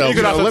sorry. You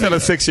could also tell a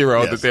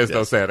 6-year-old Yes, that there's no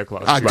yes. Santa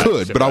Claus. I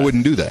could, but I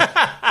wouldn't do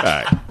that. All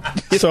right.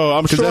 So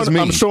I'm 'Cause that's showing, me.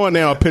 I'm showing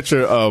now a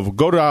picture of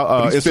go to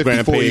our He's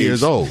Instagram 54 page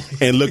years old.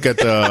 and look at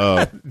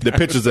the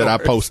pictures that I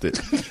posted.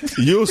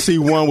 You'll see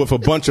one with a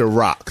bunch of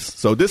rocks.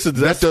 So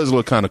That does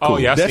look kind of cool. Oh,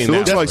 yeah, I've That seen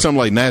looks that. like something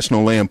like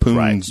National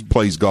Lampoon's Right.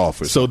 Plays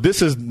Golf. Or So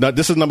this is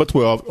number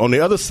 12. On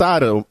the other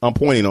side of I'm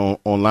pointing on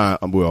online.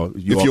 Well,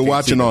 If you're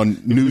watching on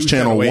News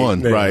Channel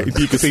 1, right?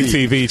 You can see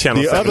CTV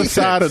channel The other 76.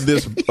 side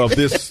of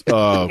this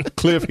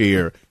cliff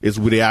here is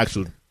where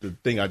the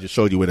thing I just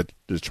showed you where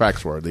the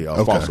tracks were. The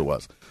fossil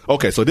was.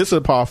 Okay, so this is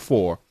a par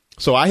 4.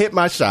 So I hit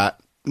my shot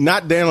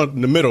not down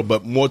in the middle,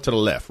 but more to the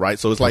left. Right.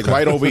 So it's like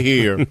right over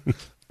here.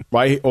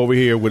 Right over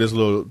here where this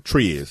little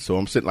tree is. So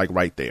I'm sitting like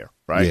right there,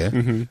 right? Yeah.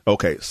 Mm-hmm.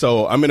 Okay,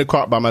 so I'm in the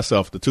cart by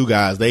myself. The two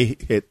guys, they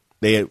had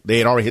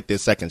already hit their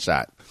second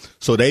shot.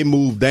 So they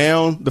moved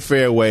down the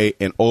fairway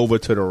and over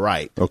to the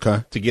right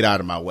Okay. to get out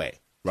of my way,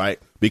 right?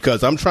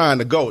 Because I'm trying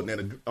to go. Now, I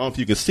don't know if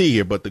you can see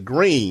here, but the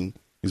green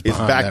is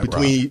behind back that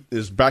between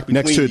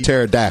next to a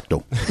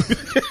pterodactyl.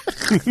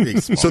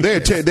 So they're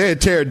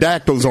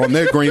pterodactyls on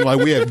their green like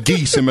we have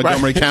geese in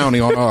Montgomery County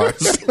on ours.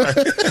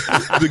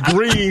 the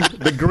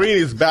green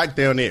is back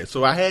down there.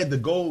 So I had to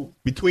go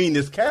between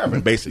this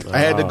cavern, basically. I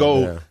had to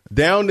go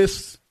down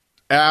this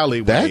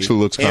alleyway. That actually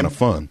looks and- kinda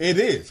fun. It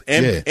is.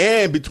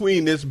 And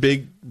between this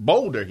big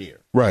boulder here.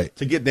 Right.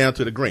 To get down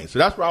to the green. So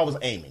that's where I was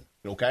aiming.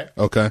 Okay?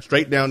 Okay.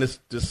 Straight down this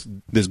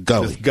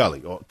gully. This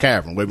gully or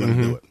cavern, where we're going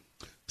to do it.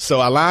 So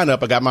I lined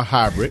up. I got my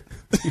hybrid.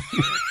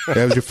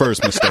 That was your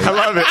first mistake. I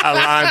love it. I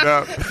lined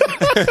up.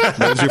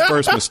 That was your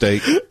first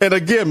mistake. And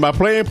again, my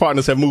playing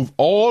partners have moved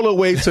all the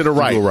way to the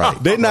right. Right.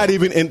 They're not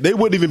even in, they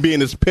wouldn't even be in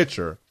this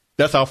picture.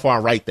 That's how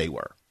far right they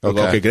were.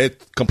 Okay. They're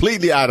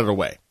completely out of the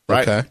way.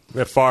 Right. Okay.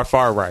 They're far,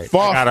 far right.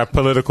 Far- I got a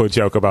political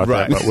joke about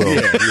Right. that, but we'll.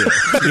 Yeah.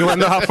 You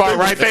want to know how far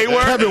right they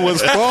were? Kevin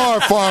was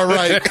far, far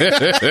right.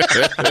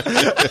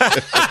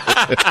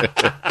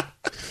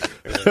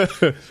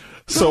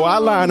 So I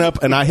line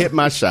up and I hit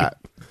my shot.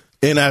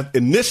 And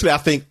initially I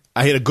think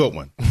I hit a good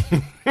one.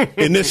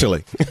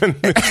 Initially.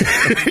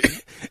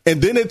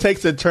 And then it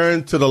takes a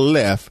turn to the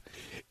left.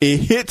 It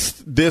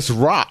hits this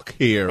rock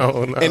here.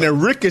 Oh, no. And it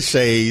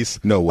ricochets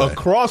No way.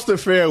 across the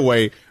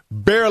fairway,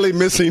 barely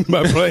missing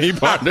my playing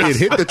partner. It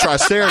hit the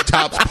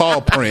Triceratops paw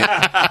print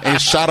and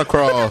shot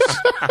across.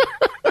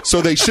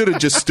 So they should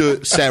have just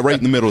sat right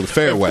in the middle of the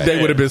fairway.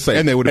 They would have been safe.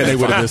 And they would have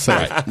been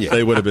safe. Right. Yeah.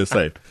 They would have been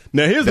safe.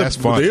 Now That's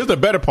fun. here's the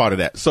better part of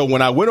that. So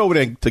when I went over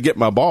there to get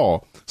my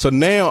ball, so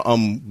now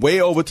I'm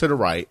way over to the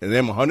right, and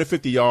I'm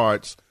 150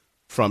 yards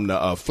from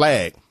the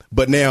flag.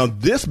 But now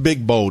this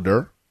big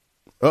boulder.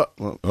 Go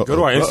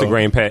to our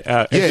Instagram page.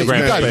 Yeah, Instagram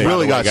you guys page,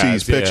 really got to see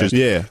guys. these pictures.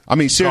 Yeah. I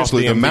mean,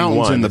 seriously, Golf the DMV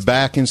mountains in the 1.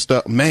 back and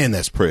stuff. Man,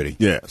 that's pretty.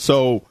 Yeah.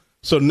 So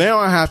now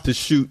I have to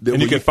shoot. And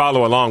you can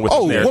follow along with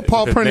Oh, the what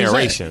paw print is that?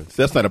 narration.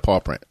 That's not a paw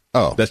print.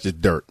 Oh. That's just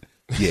dirt.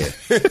 Yeah.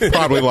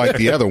 Probably like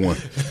the other one.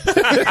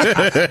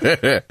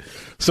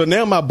 So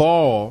now my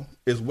ball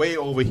is way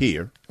over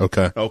here.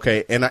 Okay.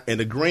 Okay, and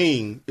the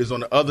green is on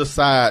the other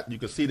side. You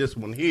can see this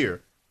one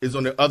here is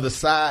on the other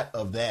side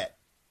of that.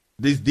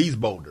 These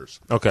boulders.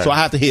 Okay. So I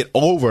have to hit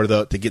over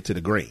to get to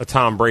the green. A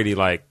Tom Brady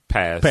like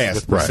pass. Pass.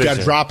 with Right. precision. Got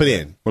to drop it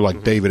in. We're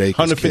like David Akers.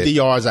 150 kid.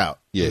 yards out.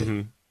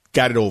 Yeah.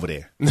 Got it over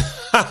there.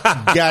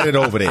 Got it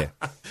over there.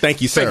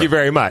 Thank you, sir. Thank you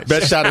very much.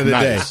 Best shot of the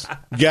Nice. day.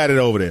 Got it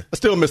over there. I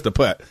still missed the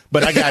putt,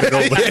 but I got it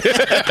over there.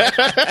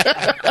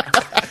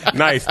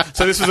 Nice.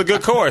 So this was a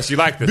good course. You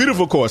liked it.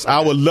 Beautiful course. I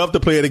would love to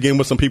play it again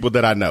with some people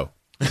that I know.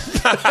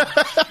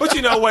 But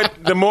you know what?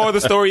 The moral of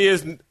the story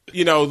is,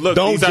 look.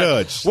 Don't these are-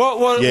 judge.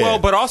 Well, Yeah.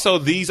 but also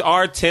these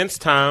are tense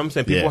times,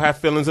 and people Yeah. have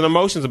feelings and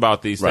emotions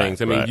about these Right,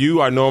 things. I mean, right.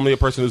 you are normally a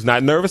person who's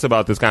not nervous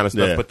about this kind of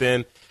stuff, Yeah. but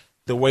then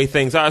the way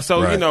things are.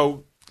 So, Right.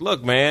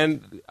 look,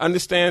 man,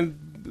 understand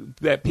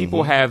that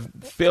people Mm-hmm. have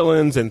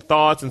feelings and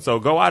thoughts, and so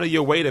go out of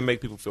your way to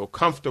make people feel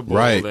comfortable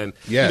Right. and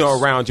Yes.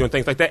 around you and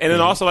things like that. And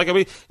then also, like,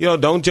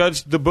 don't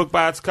judge the book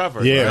by its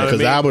cover. You know Yeah, what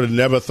because I I mean? would have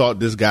never thought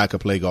this guy could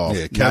play golf.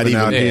 Yeah, Not Kevin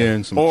even out there. here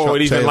and some or Chuck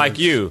would even Taylors. like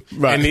you,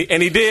 Right.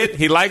 and he did.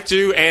 He liked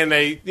you, and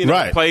they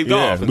Right. played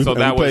golf, Yeah. and so we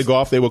that was played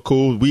golf. They were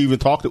cool. We even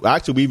talked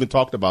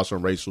about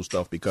some racial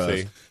stuff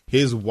because See.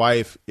 his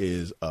wife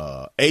is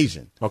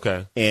Asian.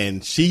 Okay.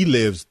 And she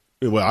lives.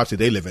 Well, obviously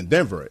they live in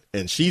Denver,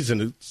 and she's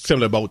in a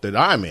similar boat that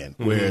I'm in,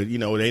 where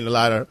there ain't a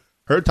lot of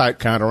her type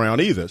kind around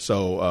either.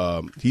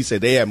 So he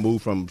said they had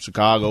moved from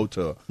Chicago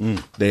to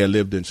they had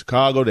lived in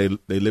Chicago. They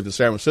lived in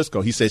San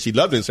Francisco. He said she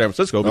loved it in San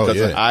Francisco because of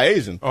the high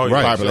Asian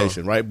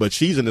population, right? But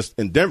she's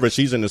in Denver.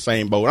 She's in the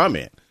same boat I'm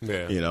in.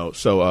 Yeah. You know,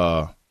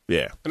 so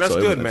yeah. And that's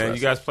good, man.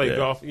 You guys played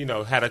golf, you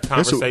know, had a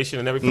conversation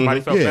and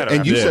everybody felt better.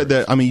 And you said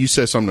that, I mean, you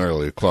said something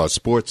earlier, Claude,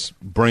 sports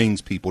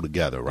brings people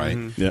together, right?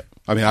 Yeah.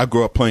 I mean, I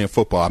grew up playing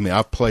football. I mean,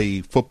 I've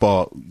played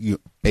football,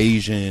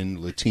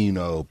 Asian,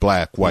 Latino,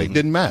 black, white,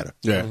 didn't matter.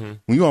 Yeah. When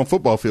you're on a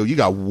football field, you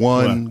got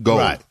one goal.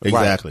 Right.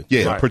 Exactly.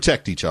 Yeah,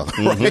 protect each other.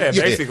 Yeah,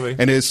 basically.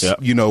 And it's,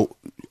 you know,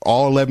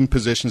 all 11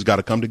 positions got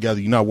to come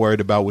together. You're not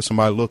worried about what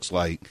somebody looks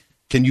like.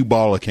 Can you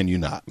ball or can you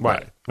not?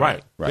 Right.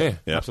 Yeah,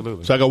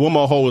 absolutely. So I got one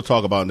more hole to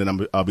talk about, and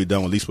then I'll be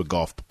done, at least with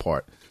golf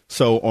part.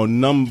 So on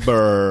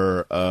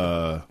number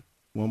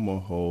one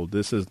more hole.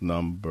 This is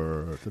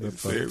number at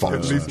least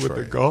with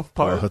the golf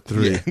part.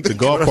 3. The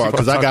golf part,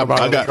 because I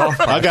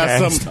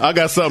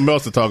got something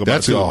else to talk about.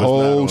 That's a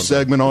whole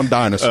segment on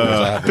dinosaurs.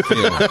 I have a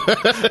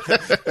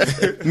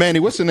feeling. Manny,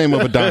 what's the name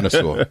of a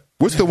dinosaur?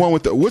 What's the one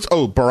with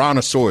the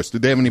Brontosaurus?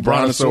 Did they have any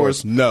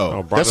Brontosaurs?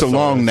 No, that's a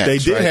long neck. They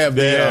did have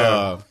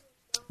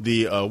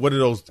the what are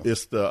those?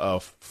 It's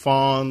the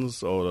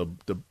fawns or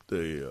the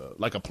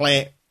like a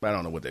plant. I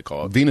don't know what they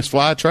call it. Venus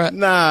flytrap?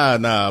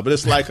 Nah, but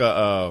it's like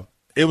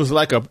it was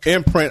like an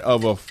imprint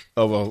of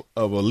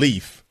a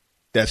leaf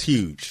that's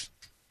huge.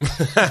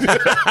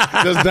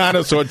 There's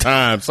dinosaur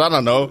time, so I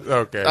don't know.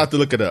 Okay, I have to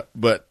look it up.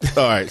 But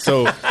all right,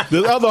 so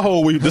the other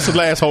hole this is the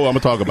last hole I'm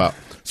gonna talk about.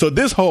 So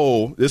this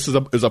hole, this is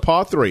a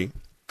par 3.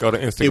 Go to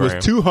Instagram. It was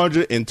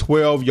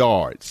 212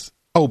 yards.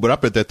 Oh, but I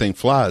bet that thing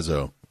flies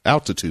though.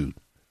 Altitude.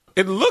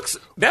 It looks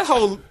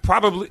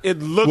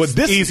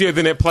easier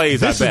than it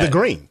plays. This is the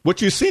green. What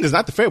you're seeing is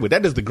not the fairway.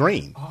 That is the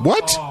green.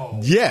 What?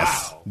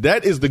 Yes, wow.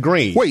 That is the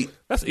green. Wait,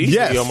 that's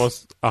easily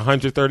almost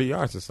 130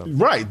 yards or something.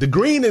 Right. The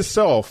green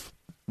itself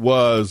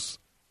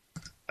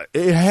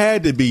it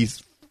had to be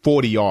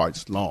 40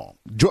 yards long.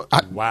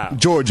 Wow.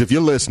 George, if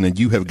you're listening,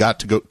 you have got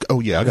to go. Oh,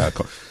 yeah, I got to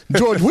call.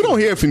 George, we don't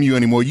hear from you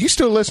anymore. You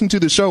still listen to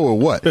the show or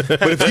what? But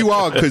if you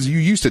are, because you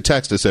used to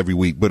text us every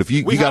week. But if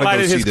you got to go see this. We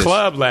highlighted his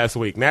club last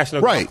week,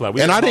 National Golf Club.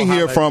 And I didn't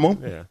hear from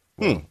him.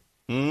 Yeah.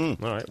 All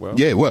right, well.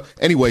 Yeah, well,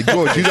 anyway,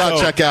 George, you got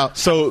to check out.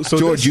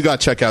 George, you got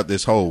to check out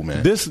this hole,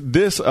 man.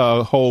 This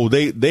hole,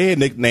 they had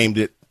nicknamed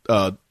it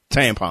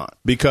tampon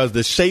because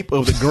the shape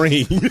of the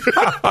green,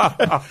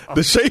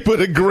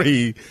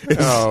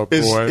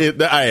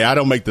 I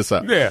don't make this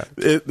up. Yeah,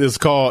 it's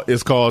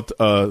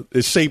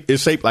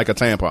shaped like a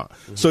tampon.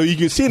 So you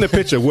can see in the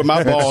picture where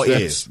my ball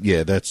is.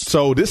 Yeah,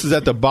 so this is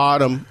at the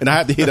bottom, and I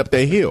have to hit up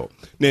that hill.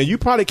 Now you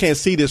probably can't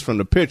see this from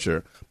the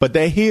picture, but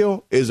that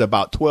hill is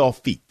about 12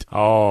 feet.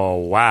 Oh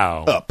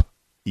wow! Up,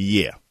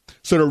 yeah.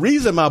 So the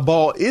reason my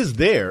ball is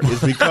there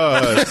is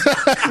because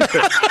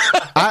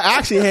I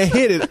actually had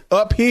hit it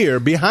up here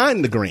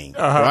behind the green,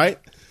 right?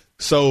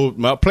 So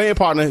my playing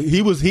partner,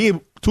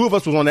 two of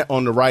us was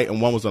on the right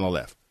and one was on the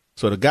left.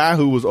 So the guy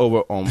who was over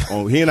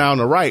on he and I on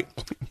the right,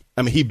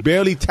 I mean, he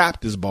barely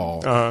tapped his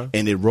ball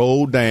and it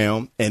rolled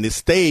down and it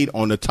stayed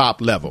on the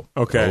top level.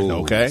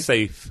 Okay.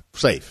 Safe.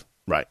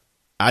 Right.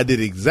 I did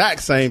the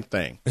exact same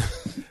thing.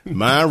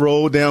 Mine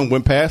rolled down,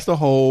 went past the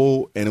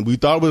hole, and we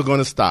thought it was going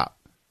to stop.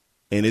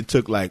 And it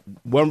took like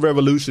one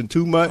revolution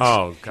too much.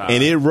 Oh, God.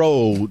 And it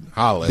rolled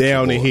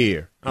down to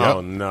here.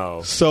 Oh,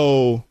 no.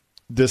 So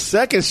the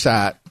second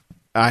shot,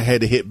 I had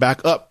to hit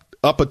back up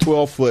a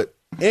 12-foot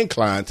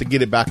incline to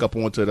get it back up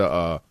onto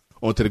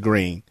the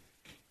green.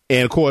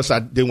 And, of course, I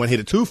didn't want to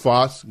hit it too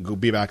far, go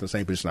be back in the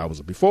same position I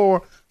was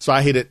before. So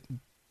I hit it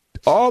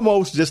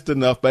almost just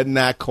enough, but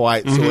not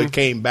quite. So it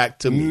came back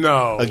to me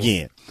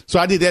again. So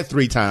I did that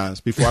 3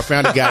 times before I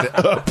finally got it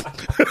up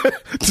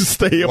to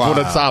stay up on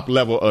the top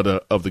level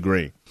of the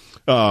green.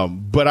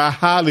 But I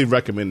highly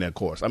recommend that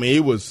course. I mean,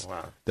 it was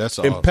That's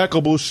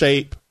impeccable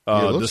shape.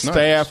 The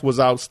staff nice. was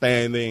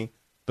outstanding.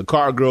 The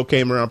cart girl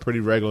came around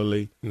pretty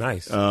regularly.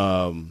 Nice.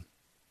 And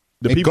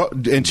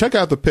check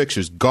out the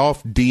pictures.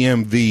 Golf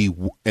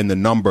DMV and the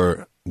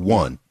number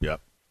 1. Yep.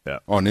 Yeah.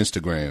 On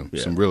Instagram,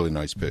 some really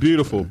nice pictures.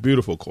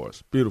 Beautiful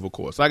course.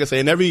 Like I say,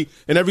 in every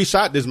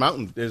shot, there's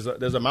mountain. There's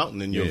a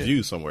mountain in your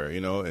view somewhere, you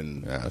know.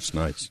 And that's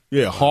nice.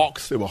 Yeah,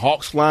 hawks. There were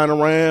hawks flying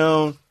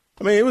around.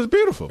 I mean, it was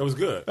beautiful. It was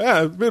good. Yeah,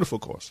 it was a beautiful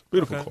course.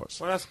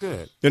 Course. Well, that's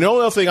good. And the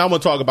only other thing I'm going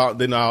to talk about,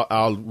 then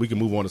we can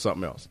move on to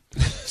something else.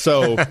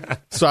 So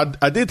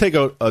I did take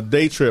a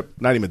day trip,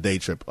 not even a day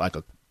trip, like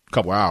a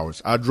couple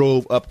hours. I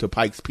drove up to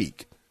Pikes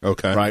Peak.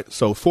 Okay. Right.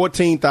 So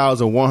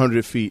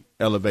 14,100 feet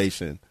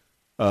elevation.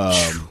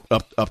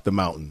 Up the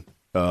mountain.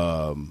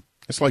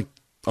 It's like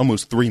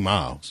almost 3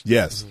 miles.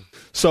 Yes.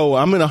 So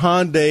I'm in a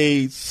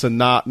Hyundai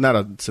Sonata, not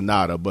a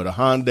Sonata, but a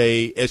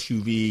Hyundai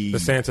SUV. The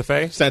Santa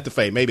Fe? Santa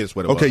Fe, maybe that's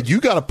what it was. Okay,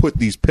 you got to put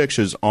these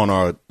pictures on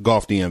our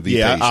Golf DMV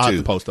page, I'll too. have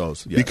to post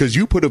those. Yes. Because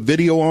you put a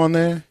video on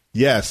there?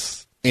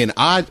 Yes. And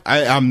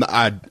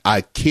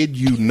I kid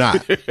you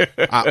not,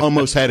 I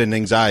almost had an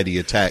anxiety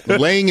attack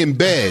laying in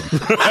bed,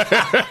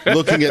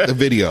 looking at the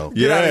video.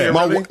 Yeah,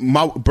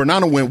 my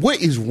Bernardo went,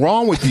 "What is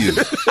wrong with you?"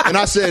 And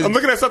I said, I'm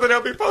looking at something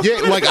else. "Yeah."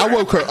 Like I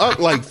woke her up,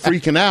 like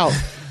freaking out.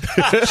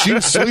 She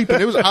was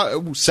sleeping. It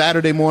was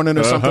Saturday morning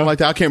or something like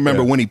that. I can't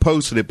remember when he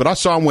posted it, but I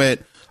saw him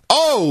went,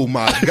 "Oh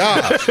my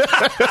gosh!"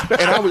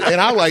 and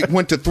I like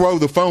went to throw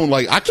the phone.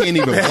 Like I can't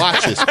even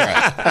watch this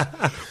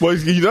crap. Well,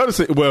 you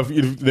notice it. Well,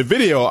 the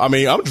video. I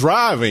mean, I'm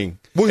driving,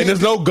 and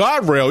there's no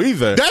guardrail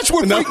either. That's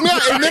what freaked me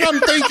out. And then I'm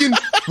thinking,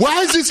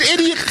 why is this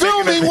idiot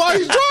filming while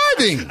he's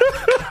driving?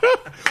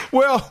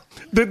 Well,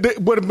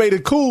 what made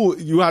it cool,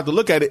 you have to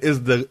look at it,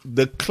 is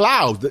the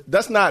clouds.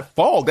 That's not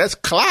fog. That's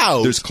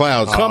clouds. There's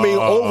clouds coming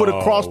over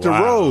across the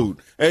road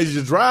as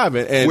you're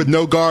driving, and with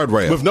no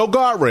guardrail. With no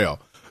guardrail.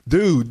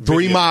 Dude,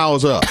 3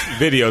 miles up.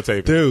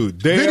 Videotaping. Dude,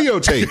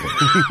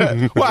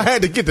 Videotaping. Well, I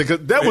had to get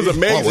that was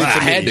amazing. Well, I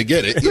to me. had to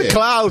get it. The Yeah.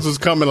 clouds was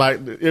coming like,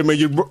 I mean,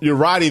 you're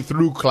riding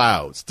through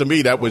clouds. To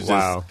me, that was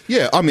Wow. just.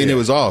 Yeah, I mean, it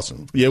was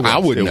awesome. Yeah, it was. I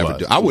would It never was.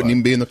 do. I It wouldn't was.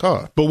 even be in the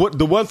car. But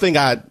the one thing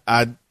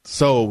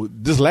so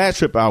this last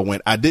trip I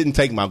went, I didn't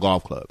take my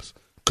golf clubs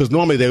because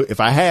normally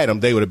if I had them,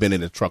 they would have been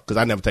in the truck because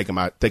I never take them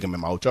in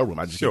my hotel room.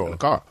 I just keep them in the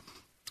car.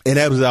 And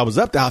as I was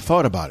up there, I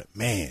thought about it.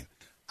 Man,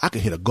 I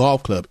could hit a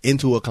golf club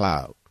into a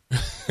cloud.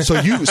 So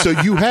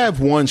you have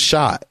one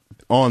shot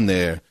on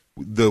there.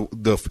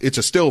 It's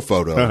a still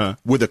photo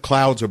where the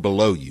clouds are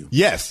below you.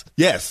 Yes.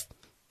 That's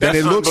And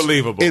it looks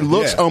unbelievable. It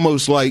looks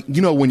almost like,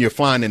 when you're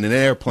flying in an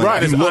airplane.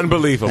 Right, it's you look,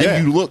 unbelievable.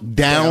 And you look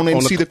down and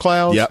on see the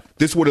clouds. Yep.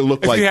 This is what it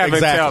looked If like. you haven't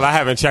exactly. tell, I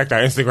haven't checked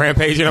our Instagram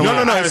page. No,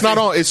 it's not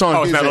on. It's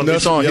on.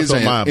 It's on his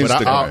mine, but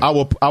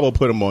Instagram. I will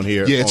put them on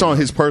here. Yeah, it's on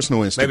his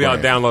personal Instagram. Maybe I'll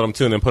download them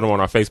too and then put them on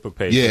our Facebook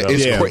page. Yeah,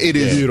 it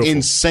is Beautiful.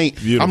 insane.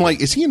 Beautiful. I'm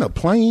like, is he in a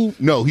plane?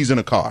 No, he's in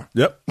a car.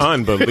 Yep.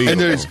 Unbelievable. And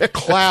there's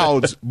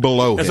clouds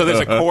below him. And so there's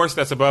a course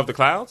that's above the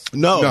clouds?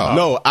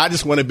 No. I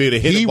just want to be able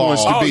to hit He the ball.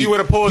 wants to Oh, be- you would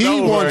have pulled he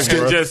over wants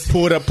and to- just...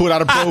 pulled out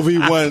a Pro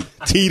V1,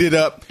 teed it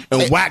up,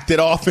 and whacked it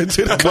off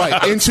into the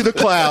Right, into the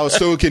clouds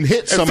so it can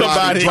hit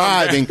somebody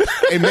driving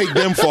and make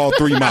them fall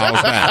 3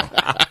 miles down.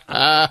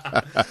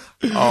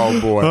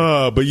 Oh,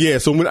 boy. But yeah,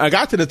 so when I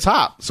got to the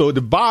top, so at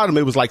the bottom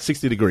it was like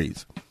 60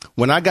 degrees.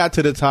 When I got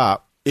to the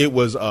top, it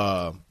was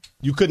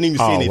you couldn't even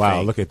see Oh, anything.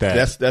 wow, look at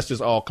that. That's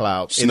just all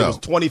clouds. And Snow. it was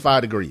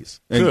 25 degrees.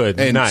 Good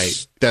and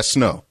night. That's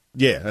snow.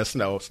 Yeah, that's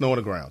snow on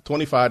the ground.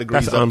 25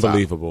 degrees. That's up top.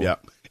 unbelievable. Yeah.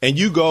 And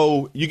you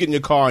get in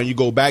your car and you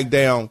go back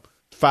down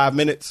 5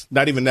 minutes,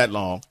 not even that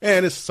long.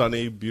 And it's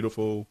sunny,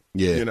 beautiful.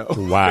 Yeah.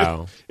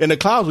 Wow. And the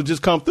clouds would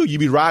just come through. You'd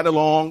be riding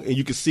along and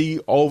you could see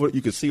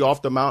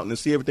off the mountain and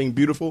see everything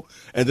beautiful.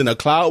 And then a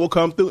cloud will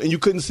come through and you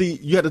couldn't see.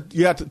 You had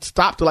to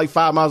stop to like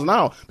 5 miles an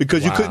hour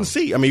because you couldn't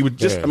see. I mean, it would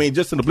just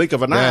just in the blink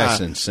of an eye. That's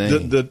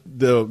insane.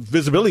 The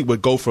visibility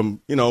would go from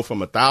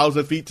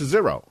 1,000 feet to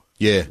 0.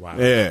 Yeah. Wow.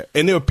 Yeah,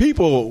 and there were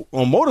people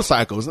on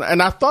motorcycles,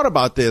 and I thought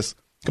about this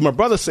because my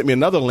brother sent me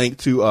another link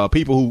to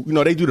people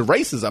who they do the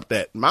races up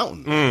that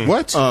mountain.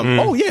 What?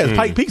 Oh yeah,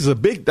 Pike Peak is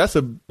that's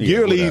a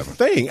yearly whatever.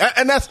 thing,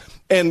 and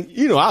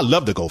I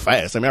love to go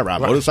fast. I mean, I ride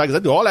motorcycles, I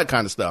do all that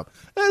kind of stuff.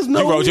 There's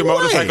no You rode your way.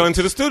 motorcycle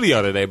into the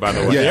studio today, by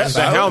the way. Yes.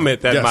 The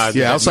helmet that Yes.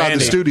 Yeah, outside the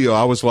studio,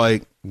 I was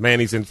like,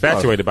 Manny's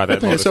infatuated by that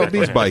it's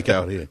motorcycle. SLB's bike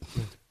out here.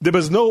 There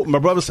was my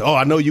brother said, "Oh,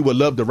 I know you would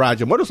love to ride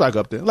your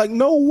motorcycle up there." Like,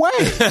 no way.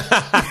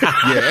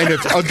 Yeah,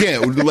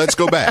 and let's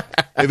go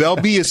back. If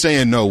LB is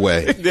saying no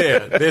way, Yeah,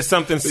 there's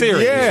something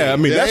serious. Yeah, I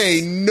mean, there that's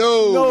ain't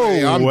no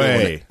way I'm doing it.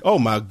 way. Oh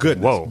my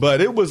goodness! Whoa. But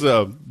it was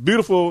a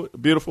beautiful,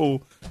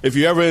 beautiful. If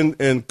you're ever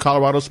in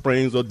Colorado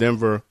Springs or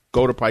Denver,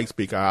 go to Pikes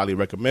Peak. I highly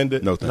recommend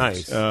it. No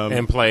thanks. Nice.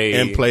 And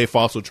play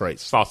Fossil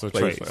Trace. Fossil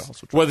Play Trace. Fossil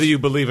Trace. Whether you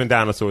believe in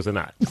dinosaurs or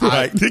not.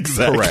 Right,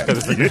 exactly. Correct.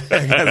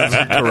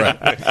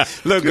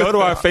 Look, go to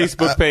our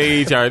Facebook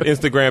page, our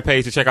Instagram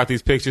page to check out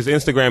these pictures.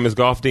 Instagram is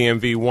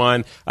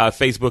GolfDMV1.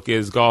 Facebook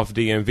is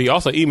GolfDMV.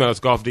 Also, email us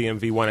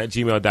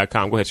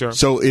golfdmv1@gmail.com. Go ahead, Sherm.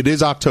 So it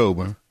is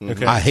October.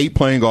 Okay. I hate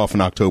playing golf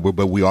in October,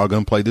 but we are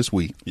going to play this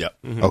week. Yep.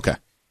 Okay.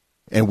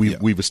 And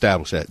we've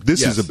established that.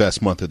 This is the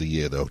best month of the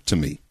year, though, to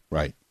me,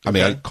 right? I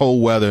mean,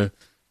 cold weather,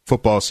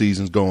 football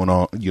season's going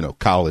on,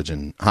 college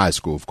and high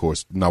school, of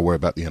course, not worried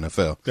about the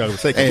NFL.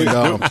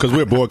 Because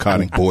we're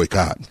boycotting.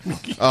 Boycott.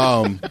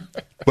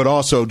 But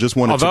also just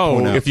wanted to point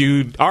Although, out. if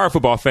you are a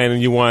football fan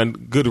and you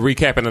want good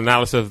recap and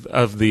analysis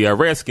of the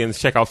Redskins,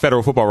 check out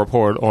Federal Football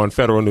Report on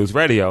Federal News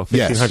Radio,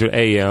 1500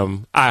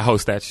 AM. I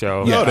host that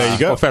show. Yes. Oh, there you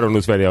go. On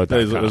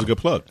federalnewsradio.com. That was a good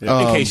plug.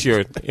 Yeah. In case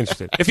you're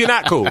interested. If you're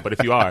not, cool, but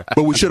if you are.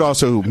 But we should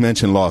also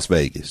mention Las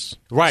Vegas.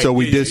 Right. So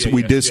we Yeah, did yeah,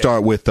 we yeah, did yeah.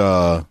 start with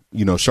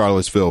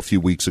Charlottesville a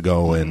few weeks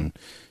ago, and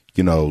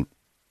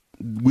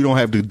we don't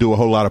have to do a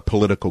whole lot of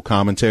political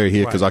commentary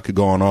here because I could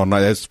go on all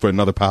night. That's for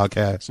another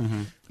podcast.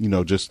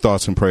 Just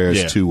thoughts and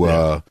prayers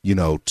to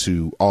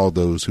to all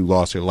those who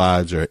lost their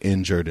lives or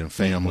injured and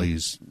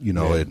families,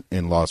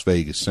 in Las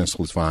Vegas,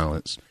 senseless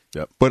violence.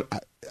 Yep. But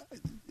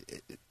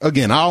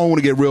again, I don't want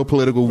to get real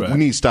political. Right. We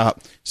need to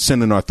stop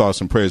sending our thoughts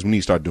and prayers. We need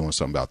to start doing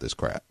something about this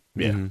crap.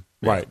 Yeah.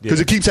 Right. Because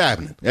it keeps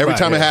happening. Every Right,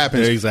 time it yeah.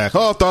 happens. Yeah, exactly.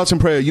 Oh, thoughts and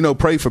prayers.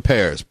 Pray for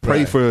Paris.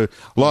 Pray for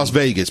Las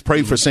Vegas.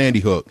 Pray for Sandy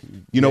Hook.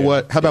 You know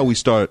what? How about we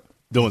start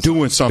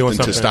doing something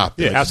to stop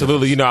Yeah, this?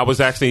 absolutely. I was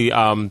actually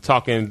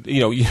talking,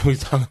 we were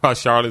talking about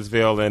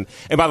Charlottesville. And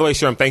by the way,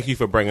 Sherm, thank you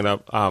for bringing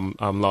up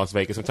Las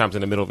Vegas. Sometimes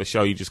in the middle of a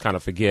show, you just kind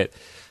of forget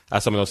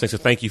some of those things. So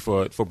thank you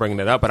for bringing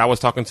that up. But I was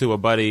talking to a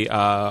buddy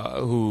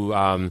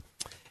who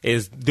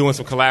is doing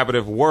some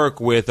collaborative work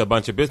with a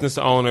bunch of business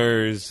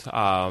owners,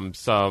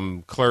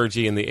 some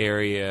clergy in the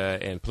area,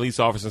 and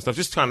police officers and stuff,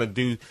 just trying to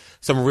do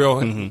some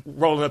real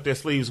rolling up their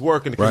sleeves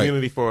work in the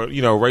community for,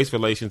 race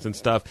relations and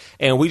stuff.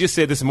 And we just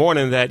said this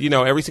morning that,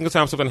 every single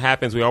time something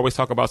happens, we always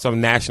talk about some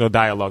national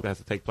dialogue that has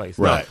to take place.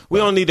 Right. No, we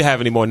don't need to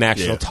have any more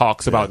national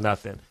talks about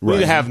nothing. We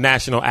need to have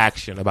national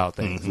action about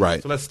things.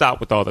 Right. So let's stop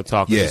with all the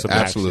talk. Yeah, and do some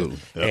absolutely.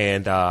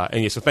 Action.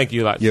 And so thank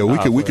you. Yeah,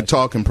 we could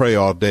talk and pray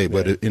all day,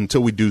 but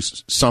until we do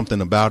something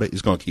about it,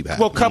 it's going to keep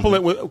happening. Well, couple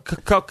it with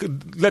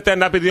let that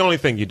not be the only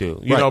thing you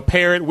do.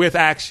 Pair it with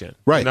action.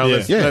 Right.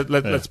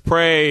 Let's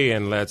pray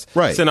and let's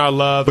send our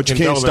love. But you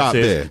can't stop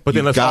there. But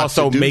then let's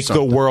also make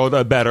the world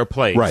a better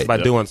place by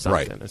doing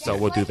something. Right. And so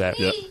we'll do that.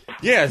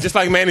 Yeah, just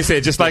like Manny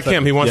said, just like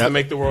him, he wants to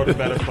make the world a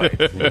better place.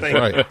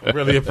 Thank you.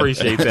 Really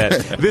appreciate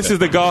that. This is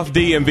the Golf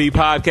DMV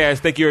podcast.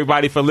 Thank you,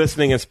 everybody, for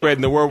listening and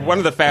spreading the word. One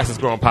of the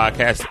fastest growing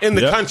podcasts in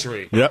the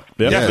country.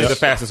 Definitely the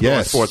fastest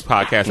growing sports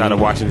podcast out of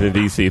Washington,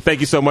 D.C. Thank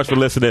you so much for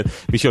listening.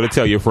 Be sure to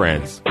tell your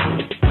friends.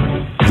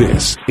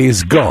 This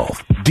is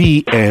Golf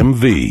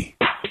DMV.